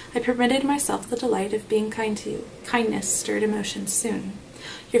 I permitted myself the delight of being kind to you. Kindness stirred emotions soon.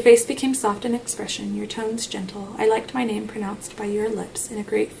 Your face became soft in expression, your tones gentle. I liked my name pronounced by your lips in a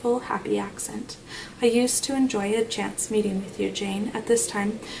grateful, happy accent. I used to enjoy a chance meeting with you, Jane. At this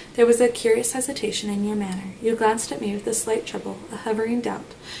time there was a curious hesitation in your manner. You glanced at me with a slight trouble, a hovering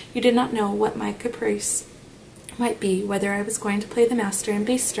doubt. You did not know what my caprice might be, whether I was going to play the master and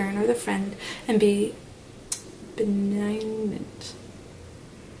be stern, or the friend and be benignant.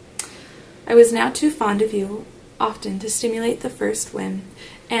 I was now too fond of you often to stimulate the first whim,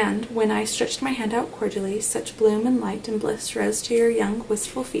 and when I stretched my hand out cordially, such bloom and light and bliss rose to your young,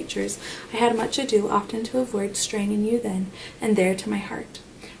 wistful features. I had much ado often to avoid straining you then and there to my heart.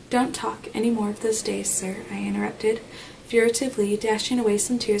 Don't talk any more of those days, sir, I interrupted, furtively dashing away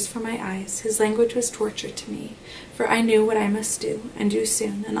some tears from my eyes. His language was torture to me, for I knew what I must do, and do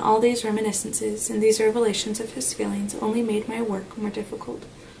soon, and all these reminiscences and these revelations of his feelings only made my work more difficult.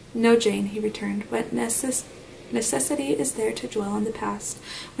 No, Jane, he returned, what necessity is there to dwell on the past,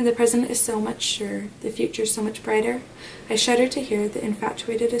 when the present is so much surer, the future so much brighter? I shudder to hear the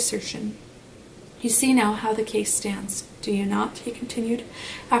infatuated assertion. You see now how the case stands, do you not? He continued.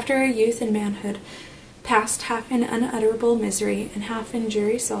 After our youth and manhood, passed half in unutterable misery and half in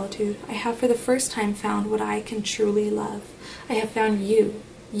dreary solitude, I have for the first time found what I can truly love. I have found you.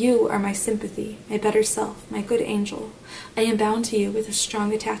 You are my sympathy, my better self, my good angel. I am bound to you with a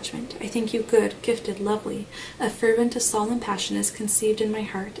strong attachment. I think you good, gifted, lovely. A fervent, a solemn passion is conceived in my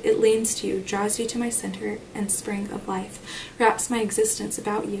heart. It leans to you, draws you to my center and spring of life, wraps my existence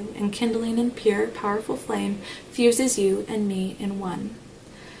about you, and kindling in pure, powerful flame, fuses you and me in one.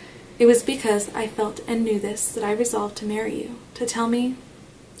 It was because I felt and knew this that I resolved to marry you. To tell me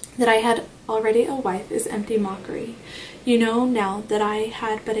that I had already a wife is empty mockery. You know now that I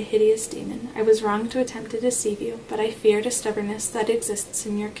had but a hideous demon. I was wrong to attempt to deceive you, but I feared a stubbornness that exists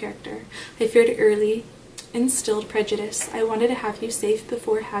in your character. I feared early instilled prejudice. I wanted to have you safe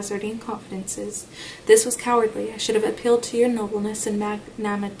before hazarding confidences. This was cowardly. I should have appealed to your nobleness and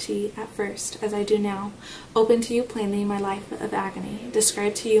magnanimity at first, as I do now, opened to you plainly my life of agony,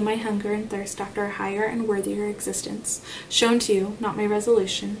 described to you my hunger and thirst after a higher and worthier existence, shown to you, not my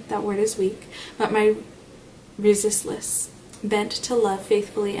resolution, that word is weak, but my resistless, bent to love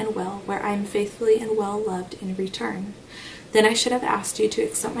faithfully and well, where I am faithfully and well loved in return. Then I should have asked you to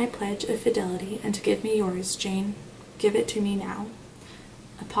accept my pledge of fidelity and to give me yours, Jane. Give it to me now.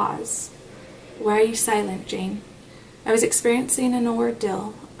 A pause. Why are you silent, Jane? I was experiencing an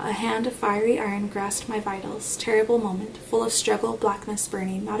ordeal A hand of fiery iron grasped my vitals. Terrible moment, full of struggle, blackness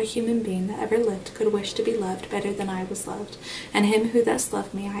burning. Not a human being that ever lived could wish to be loved better than I was loved, and him who thus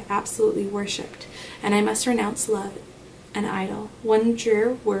loved me I absolutely worshipped, and I must renounce love, an idol. One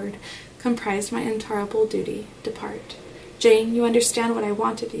drear word comprised my intolerable duty: depart. Jane, you understand what I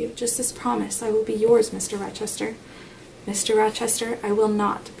want of you. Just this promise: I will be yours, Mr. Rochester. Mr. Rochester, I will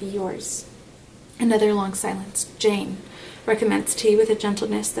not be yours. Another long silence. Jane, recommenced he with a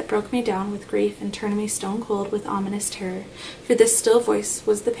gentleness that broke me down with grief and turned me stone cold with ominous terror, for this still voice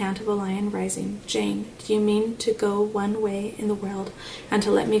was the pant of a lion rising. Jane, do you mean to go one way in the world, and to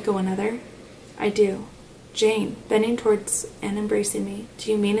let me go another? I do. Jane, bending towards and embracing me,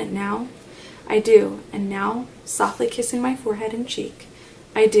 do you mean it now? I do. And now, softly kissing my forehead and cheek,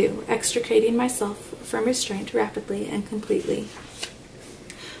 I do, extricating myself from restraint rapidly and completely.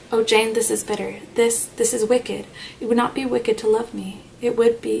 Oh, Jane, this is bitter. This is wicked. It would not be wicked to love me. It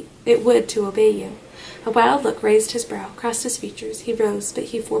would to obey you. A wild look raised his brow, crossed his features. He rose, but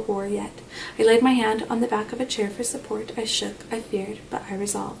he forbore yet. I laid my hand on the back of a chair for support. I shook, I feared, but I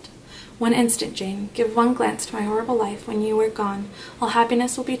resolved. One instant, Jane. Give one glance to my horrible life. When you are gone, all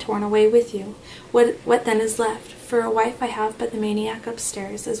happiness will be torn away with you. What then is left? For a wife I have but the maniac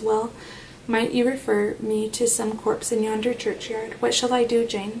upstairs. As well might you refer me to some corpse in yonder churchyard. What shall I do,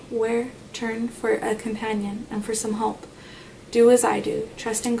 Jane? Where turn for a companion and for some hope? Do as I do.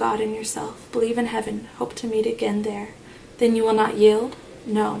 Trust in God and yourself. Believe in heaven. Hope to meet again there. Then you will not yield?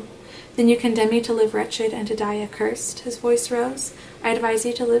 No. Then you condemn me to live wretched and to die accursed? His voice rose. I advise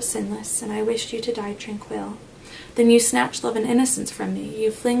you to live sinless, and I wished you to die tranquil. Then you snatch love and innocence from me.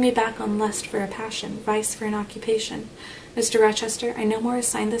 You fling me back on lust for a passion, vice for an occupation. Mr. Rochester, I no more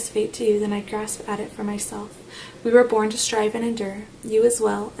assign this fate to you than I grasp at it for myself. We were born to strive and endure. You as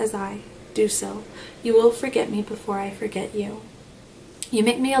well as I. Do so. You will forget me before I forget you. You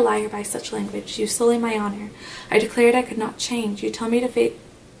make me a liar by such language. You sully my honor. I declared I could not change. You tell me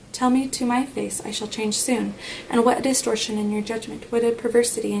to my face I shall change soon. And what a distortion in your judgment, what a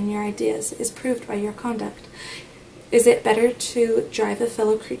perversity in your ideas, is proved by your conduct. Is it better to drive a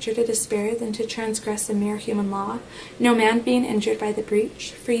fellow creature to despair than to transgress a mere human law, no man being injured by the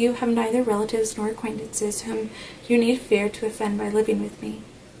breach? For you have neither relatives nor acquaintances whom you need fear to offend by living with me.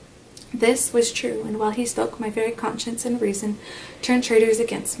 This was true, and while he spoke, my very conscience and reason turned traitors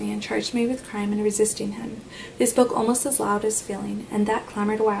against me, and charged me with crime in resisting him. They spoke almost as loud as feeling, and that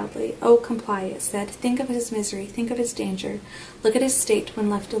clamored wildly. Oh, comply, it said. Think of his misery, think of his danger. Look at his state when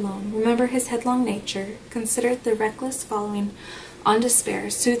left alone. Remember his headlong nature. Consider the reckless following on despair.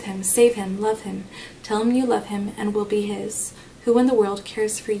 Soothe him, save him, love him. Tell him you love him and will be his. Who in the world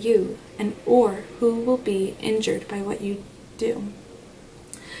cares for you, or who will be injured by what you do?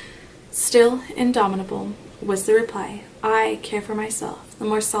 Still indomitable was the reply. I care for myself. The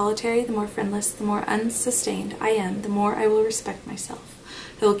more solitary, the more friendless, the more unsustained I am, the more I will respect myself.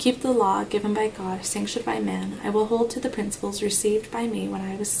 I will keep the law given by God, sanctioned by man. I will hold to the principles received by me when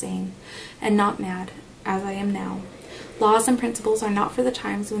I was sane, and not mad, as I am now. Laws and principles are not for the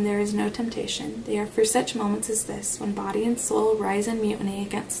times when there is no temptation. They are for such moments as this, when body and soul rise in mutiny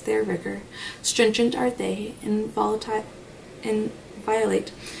against their rigor. Stringent are they, inviolate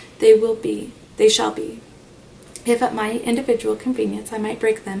they shall be. If at my individual convenience I might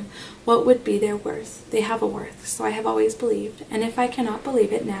break them, what would be their worth? They have a worth, so I have always believed, and if I cannot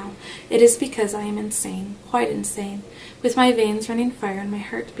believe it now, it is because I am insane, quite insane, with my veins running fire and my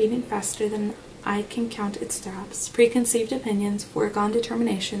heart beating faster than I can count its throbs. Preconceived opinions, foregone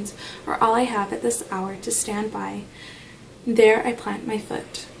determinations, are all I have at this hour to stand by. There I plant my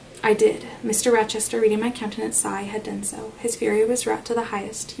foot. I did. Mr. Rochester, reading my countenance, saw I had done so. His fury was wrought to the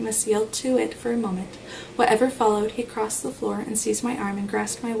highest. He must yield to it for a moment. Whatever followed, he crossed the floor and seized my arm and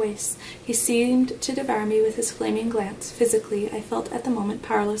grasped my waist. He seemed to devour me with his flaming glance. Physically, I felt at the moment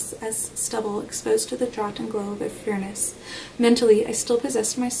powerless as stubble exposed to the draught and glow of a furnace. Mentally, I still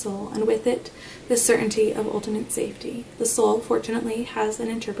possessed my soul, and with it the certainty of ultimate safety. The soul, fortunately, has an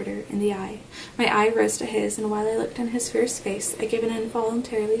interpreter in the eye. My eye rose to his, and while I looked in his fierce face, I gave an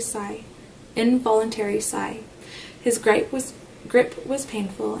involuntary sigh. His grip was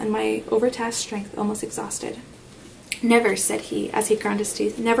painful, and my overtasked strength almost exhausted. Never, said he, as he ground his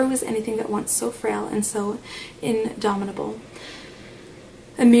teeth, never was anything at once so frail and so indomitable.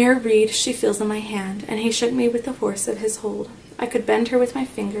 A mere reed she feels in my hand, and he shook me with the force of his hold. I could bend her with my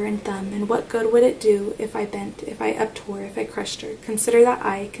finger and thumb, and what good would it do if I bent, if I uptore, if I crushed her? Consider that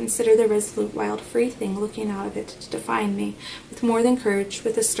eye, consider the resolute, wild, free thing looking out of it to define me, with more than courage,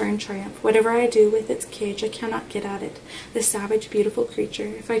 with a stern triumph. Whatever I do with its cage, I cannot get at it. The savage, beautiful creature.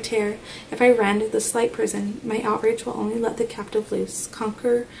 If I tear, if I rend the slight prison, my outrage will only let the captive loose.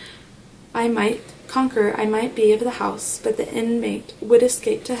 Conquer I might be of the house, but the inmate would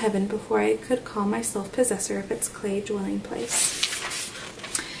escape to heaven before I could call myself possessor of its clay dwelling place.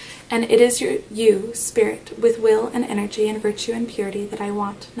 And it is you, spirit, with will and energy and virtue and purity that I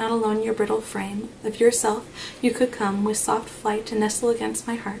want, not alone your brittle frame. Of yourself you could come with soft flight and nestle against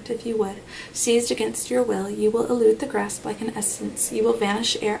my heart if you would. Seized against your will, you will elude the grasp like an essence. You will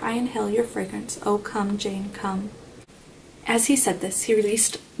vanish ere I inhale your fragrance. Oh, come, Jane, come. As he said this, he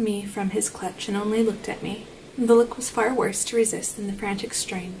released me from his clutch and only looked at me. The look was far worse to resist than the frantic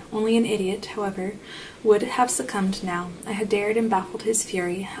strain. Only an idiot, however, would have succumbed now. I had dared and baffled his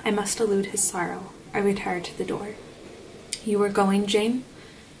fury. I must elude his sorrow. I retired to the door. You are going, Jane?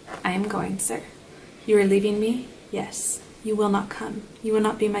 I am going, sir. You are leaving me? Yes. You will not come. You will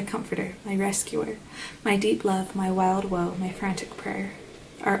not be my comforter, my rescuer. My deep love, my wild woe, my frantic prayer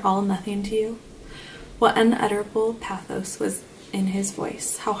are all nothing to you? What unutterable pathos was in his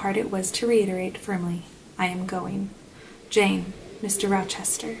voice, how hard it was to reiterate firmly, I am going. Jane, Mr.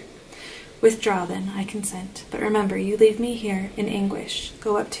 Rochester. Withdraw, then, I consent. But remember, you leave me here in anguish.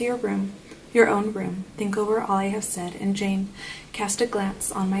 Go up to your room, your own room. Think over all I have said, and Jane, cast a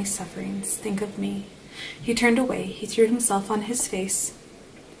glance on my sufferings. Think of me. He turned away. He threw himself on his face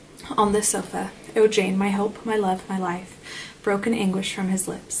on the sofa. Oh, Jane, my hope, my love, my life. Broke in anguish from his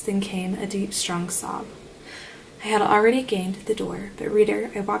lips. Then came a deep, strong sob. I had already gained the door, but, reader,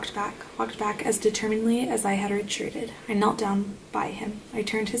 I walked back as determinedly as I had retreated. I knelt down by him. I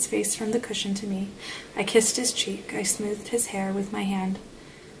turned his face from the cushion to me. I kissed his cheek. I smoothed his hair with my hand.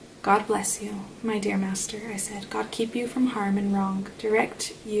 God bless you, my dear master, I said. God keep you from harm and wrong.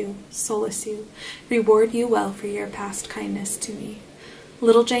 Direct you, solace you, reward you well for your past kindness to me.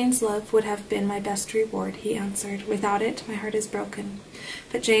 Little Jane's love would have been my best reward, he answered. Without it, my heart is broken.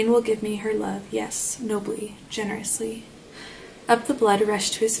 But Jane will give me her love, yes, nobly, generously. Up the blood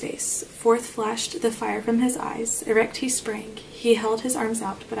rushed to his face. Forth flashed the fire from his eyes. Erect he sprang. He held his arms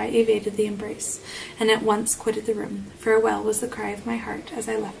out, but I evaded the embrace, and at once quitted the room. Farewell was the cry of my heart as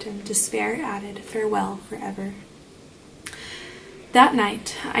I left him. Despair added, farewell forever. That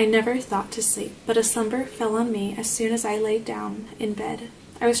night I never thought to sleep, but a slumber fell on me as soon as I lay down in bed.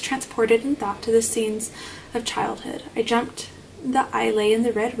 I was transported in thought to the scenes of childhood. I jumped that I lay in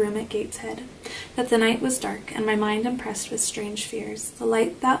the red room at Gateshead, that the night was dark, and my mind impressed with strange fears. The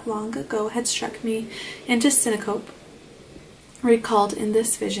light that long ago had struck me into syncope, recalled in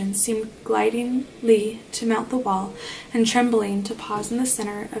this vision, seemed glidingly to mount the wall, and trembling to pause in the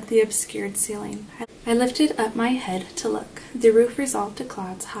center of the obscured ceiling. I lifted up my head to look. The roof resolved to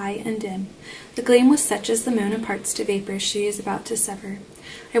clouds, high and dim. The gleam was such as the moon imparts to vapors she is about to sever.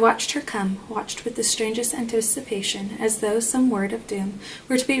 I watched her come, watched with the strangest anticipation, as though some word of doom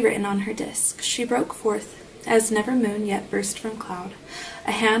were to be written on her disk. She broke forth as never moon yet burst from cloud.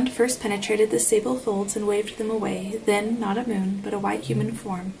 A hand first penetrated the sable folds and waved them away. Then, not a moon, but a white human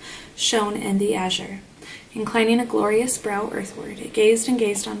form, shone in the azure. Inclining a glorious brow earthward, it gazed and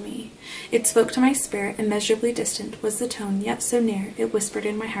gazed on me. It spoke to my spirit. Immeasurably distant was the tone, yet so near, it whispered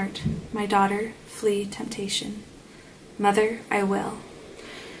in my heart, my daughter, flee temptation. Mother, I will.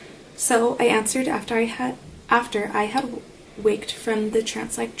 So I answered after I had waked from the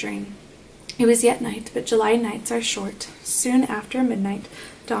trance-like dream. It was yet night, but July nights are short. Soon after midnight,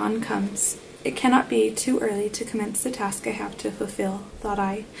 dawn comes. It cannot be too early to commence the task I have to fulfill, thought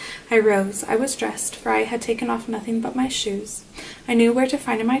I. I rose. I was dressed, for I had taken off nothing but my shoes. I knew where to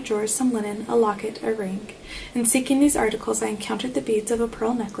find in my drawers some linen, a locket, a ring. In seeking these articles, I encountered the beads of a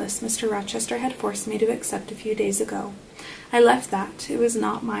pearl necklace Mr. Rochester had forced me to accept a few days ago. I left that. It was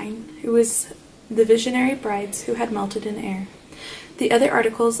not mine. It was the visionary bride's who had melted in air. The other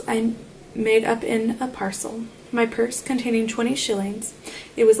articles I made up in a parcel. My purse, containing 20 shillings,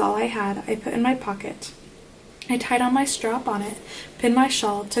 it was all I had, I put in my pocket. I tied on my straw bonnet, pinned my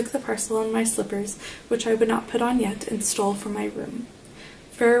shawl, took the parcel and my slippers, which I would not put on yet, and stole from my room.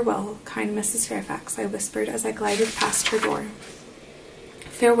 Farewell, kind Mrs. Fairfax, I whispered as I glided past her door.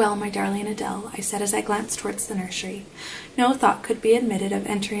 Farewell, my darling Adele, I said as I glanced towards the nursery. No thought could be admitted of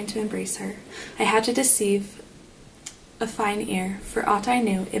entering to embrace her. I had to deceive a fine ear. For aught I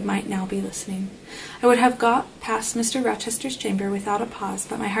knew, it might now be listening. I would have got past Mr. Rochester's chamber without a pause,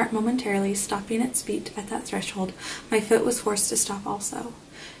 but my heart momentarily stopping its beat at that threshold, my foot was forced to stop also.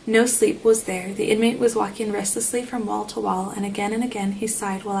 No sleep was there. The inmate was walking restlessly from wall to wall, and again he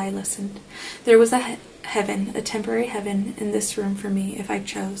sighed while I listened. There was a heaven, a temporary heaven, in this room for me, if I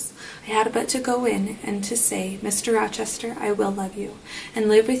chose. I had but to go in and to say, Mr. Rochester, I will love you, and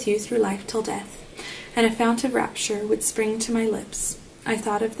live with you through life till death, and a fount of rapture would spring to my lips. I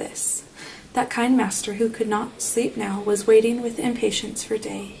thought of this. That kind master who could not sleep now was waiting with impatience for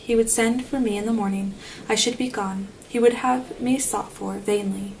day. He would send for me in the morning. I should be gone. He would have me sought for,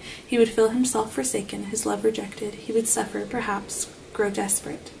 vainly. He would feel himself forsaken, his love rejected. He would suffer, perhaps, grow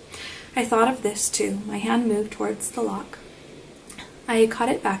desperate. I thought of this, too. My hand moved towards the lock. I caught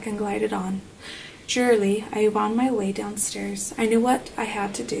it back and glided on. Drearily, I wound my way downstairs. I knew what I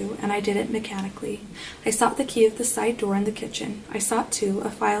had to do, and I did it mechanically. I sought the key of the side door in the kitchen. I sought, too, a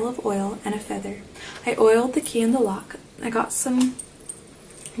phial of oil and a feather. I oiled the key in the lock. I got some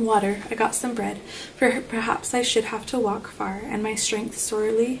water. I got some bread, for perhaps I should have to walk far, and my strength,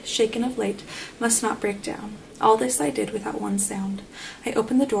 sorely shaken of late, must not break down. All this I did without one sound. I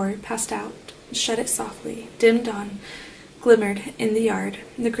opened the door, passed out, shut it softly. Dim dawn glimmered in the yard.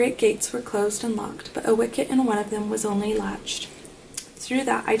 The great gates were closed and locked, but a wicket in one of them was only latched. Through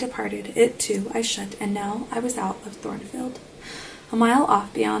that I departed. It, too, I shut, and now I was out of Thornfield. A mile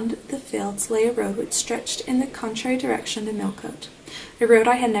off beyond the fields lay a road which stretched in the contrary direction to Millcote, a road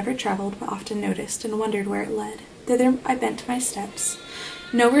I had never travelled but often noticed, and wondered where it led. Thither I bent my steps.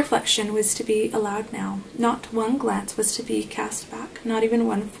 No reflection was to be allowed now. Not one glance was to be cast back, not even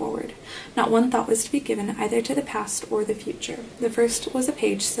one forward. Not one thought was to be given either to the past or the future. The first was a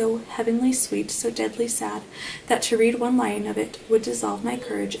page so heavenly sweet, so deadly sad, that to read one line of it would dissolve my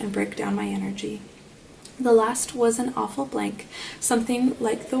courage and break down my energy. The last was an awful blank, something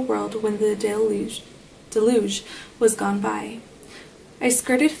like the world when the deluge was gone by. I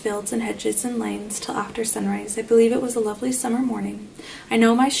skirted fields and hedges and lanes till after sunrise. I believe it was a lovely summer morning. I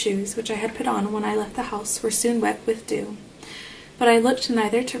know my shoes, which I had put on when I left the house, were soon wet with dew. But I looked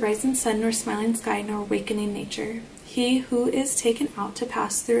neither to rising sun nor smiling sky nor awakening nature. He who is taken out to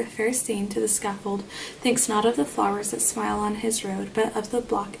pass through a fair scene to the scaffold thinks not of the flowers that smile on his road, but of the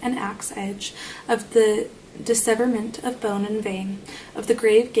block and axe edge, of the disseverment of bone and vein, of the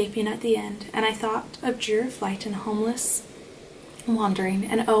grave gaping at the end. And I thought of drear flight and homeless wandering,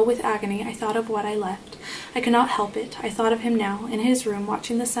 and oh, with agony I thought of what I left. I could not help it. I thought of him now, in his room,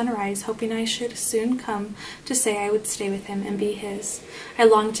 watching the sun rise, hoping I should soon come to say I would stay with him and be his. I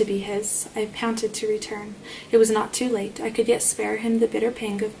longed to be his. I panted to return. It was not too late. I could yet spare him the bitter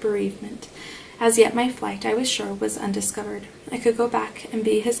pang of bereavement. As yet my flight, I was sure, was undiscovered. I could go back and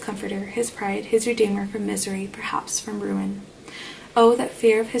be his comforter, his pride, his redeemer from misery, perhaps from ruin. Oh, that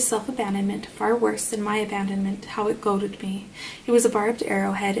fear of his self-abandonment, far worse than my abandonment, how it goaded me. It was a barbed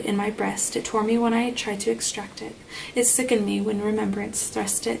arrowhead in my breast. It tore me when I tried to extract it. It sickened me when remembrance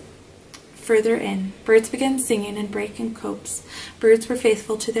thrust it further in. Birds began singing and brake in copes. Birds were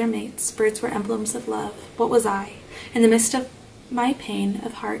faithful to their mates. Birds were emblems of love. What was I? In the midst of my pain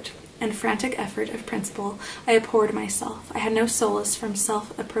of heart and frantic effort of principle, I abhorred myself. I had no solace from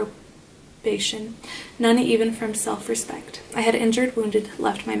self-appropriation, none even from self-respect. I had injured, wounded,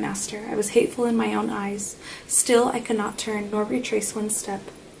 left my master. I was hateful in my own eyes. Still I could not turn, nor retrace one step.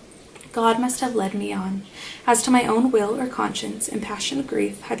 God must have led me on. As to my own will or conscience, impassioned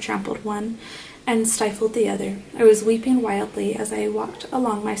grief had trampled one and stifled the other. I was weeping wildly as I walked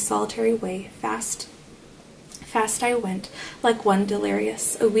along my solitary way. Fast I went, like one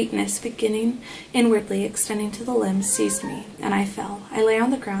delirious. A weakness, beginning inwardly, extending to the limbs, seized me, and I fell. I lay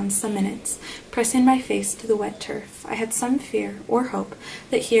on the ground some minutes, pressing my face to the wet turf. I had some fear, or hope,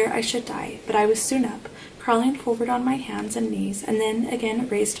 that here I should die, but I was soon up, crawling forward on my hands and knees, and then again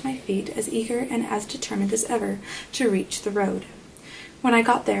raised my feet, as eager and as determined as ever to reach the road. When I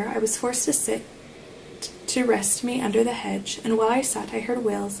got there, I was forced to sit to rest me under the hedge, and while I sat I heard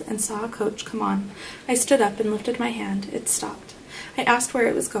wheels and saw a coach come on. I stood up and lifted my hand. It stopped. I asked where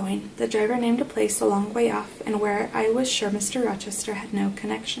it was going. The driver named a place a long way off, and where I was sure Mr. Rochester had no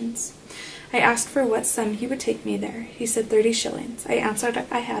connections. I asked for what sum he would take me there. He said 30 shillings. I answered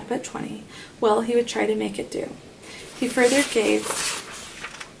I had but 20. Well, he would try to make it do. He further gave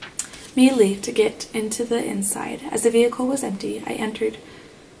me leave to get into the inside. As the vehicle was empty, I entered,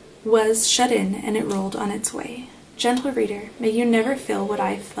 was shut in, and it rolled on its way. Gentle reader, may you never feel what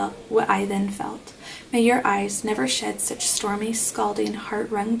I then felt. May your eyes never shed such stormy, scalding,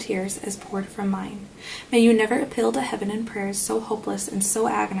 heart-wrung tears as poured from mine. May you never appeal to heaven in prayers so hopeless and so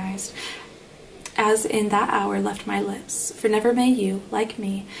agonized as in that hour left my lips. For never may you, like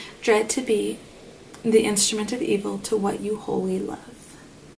me, dread to be the instrument of evil to what you wholly love.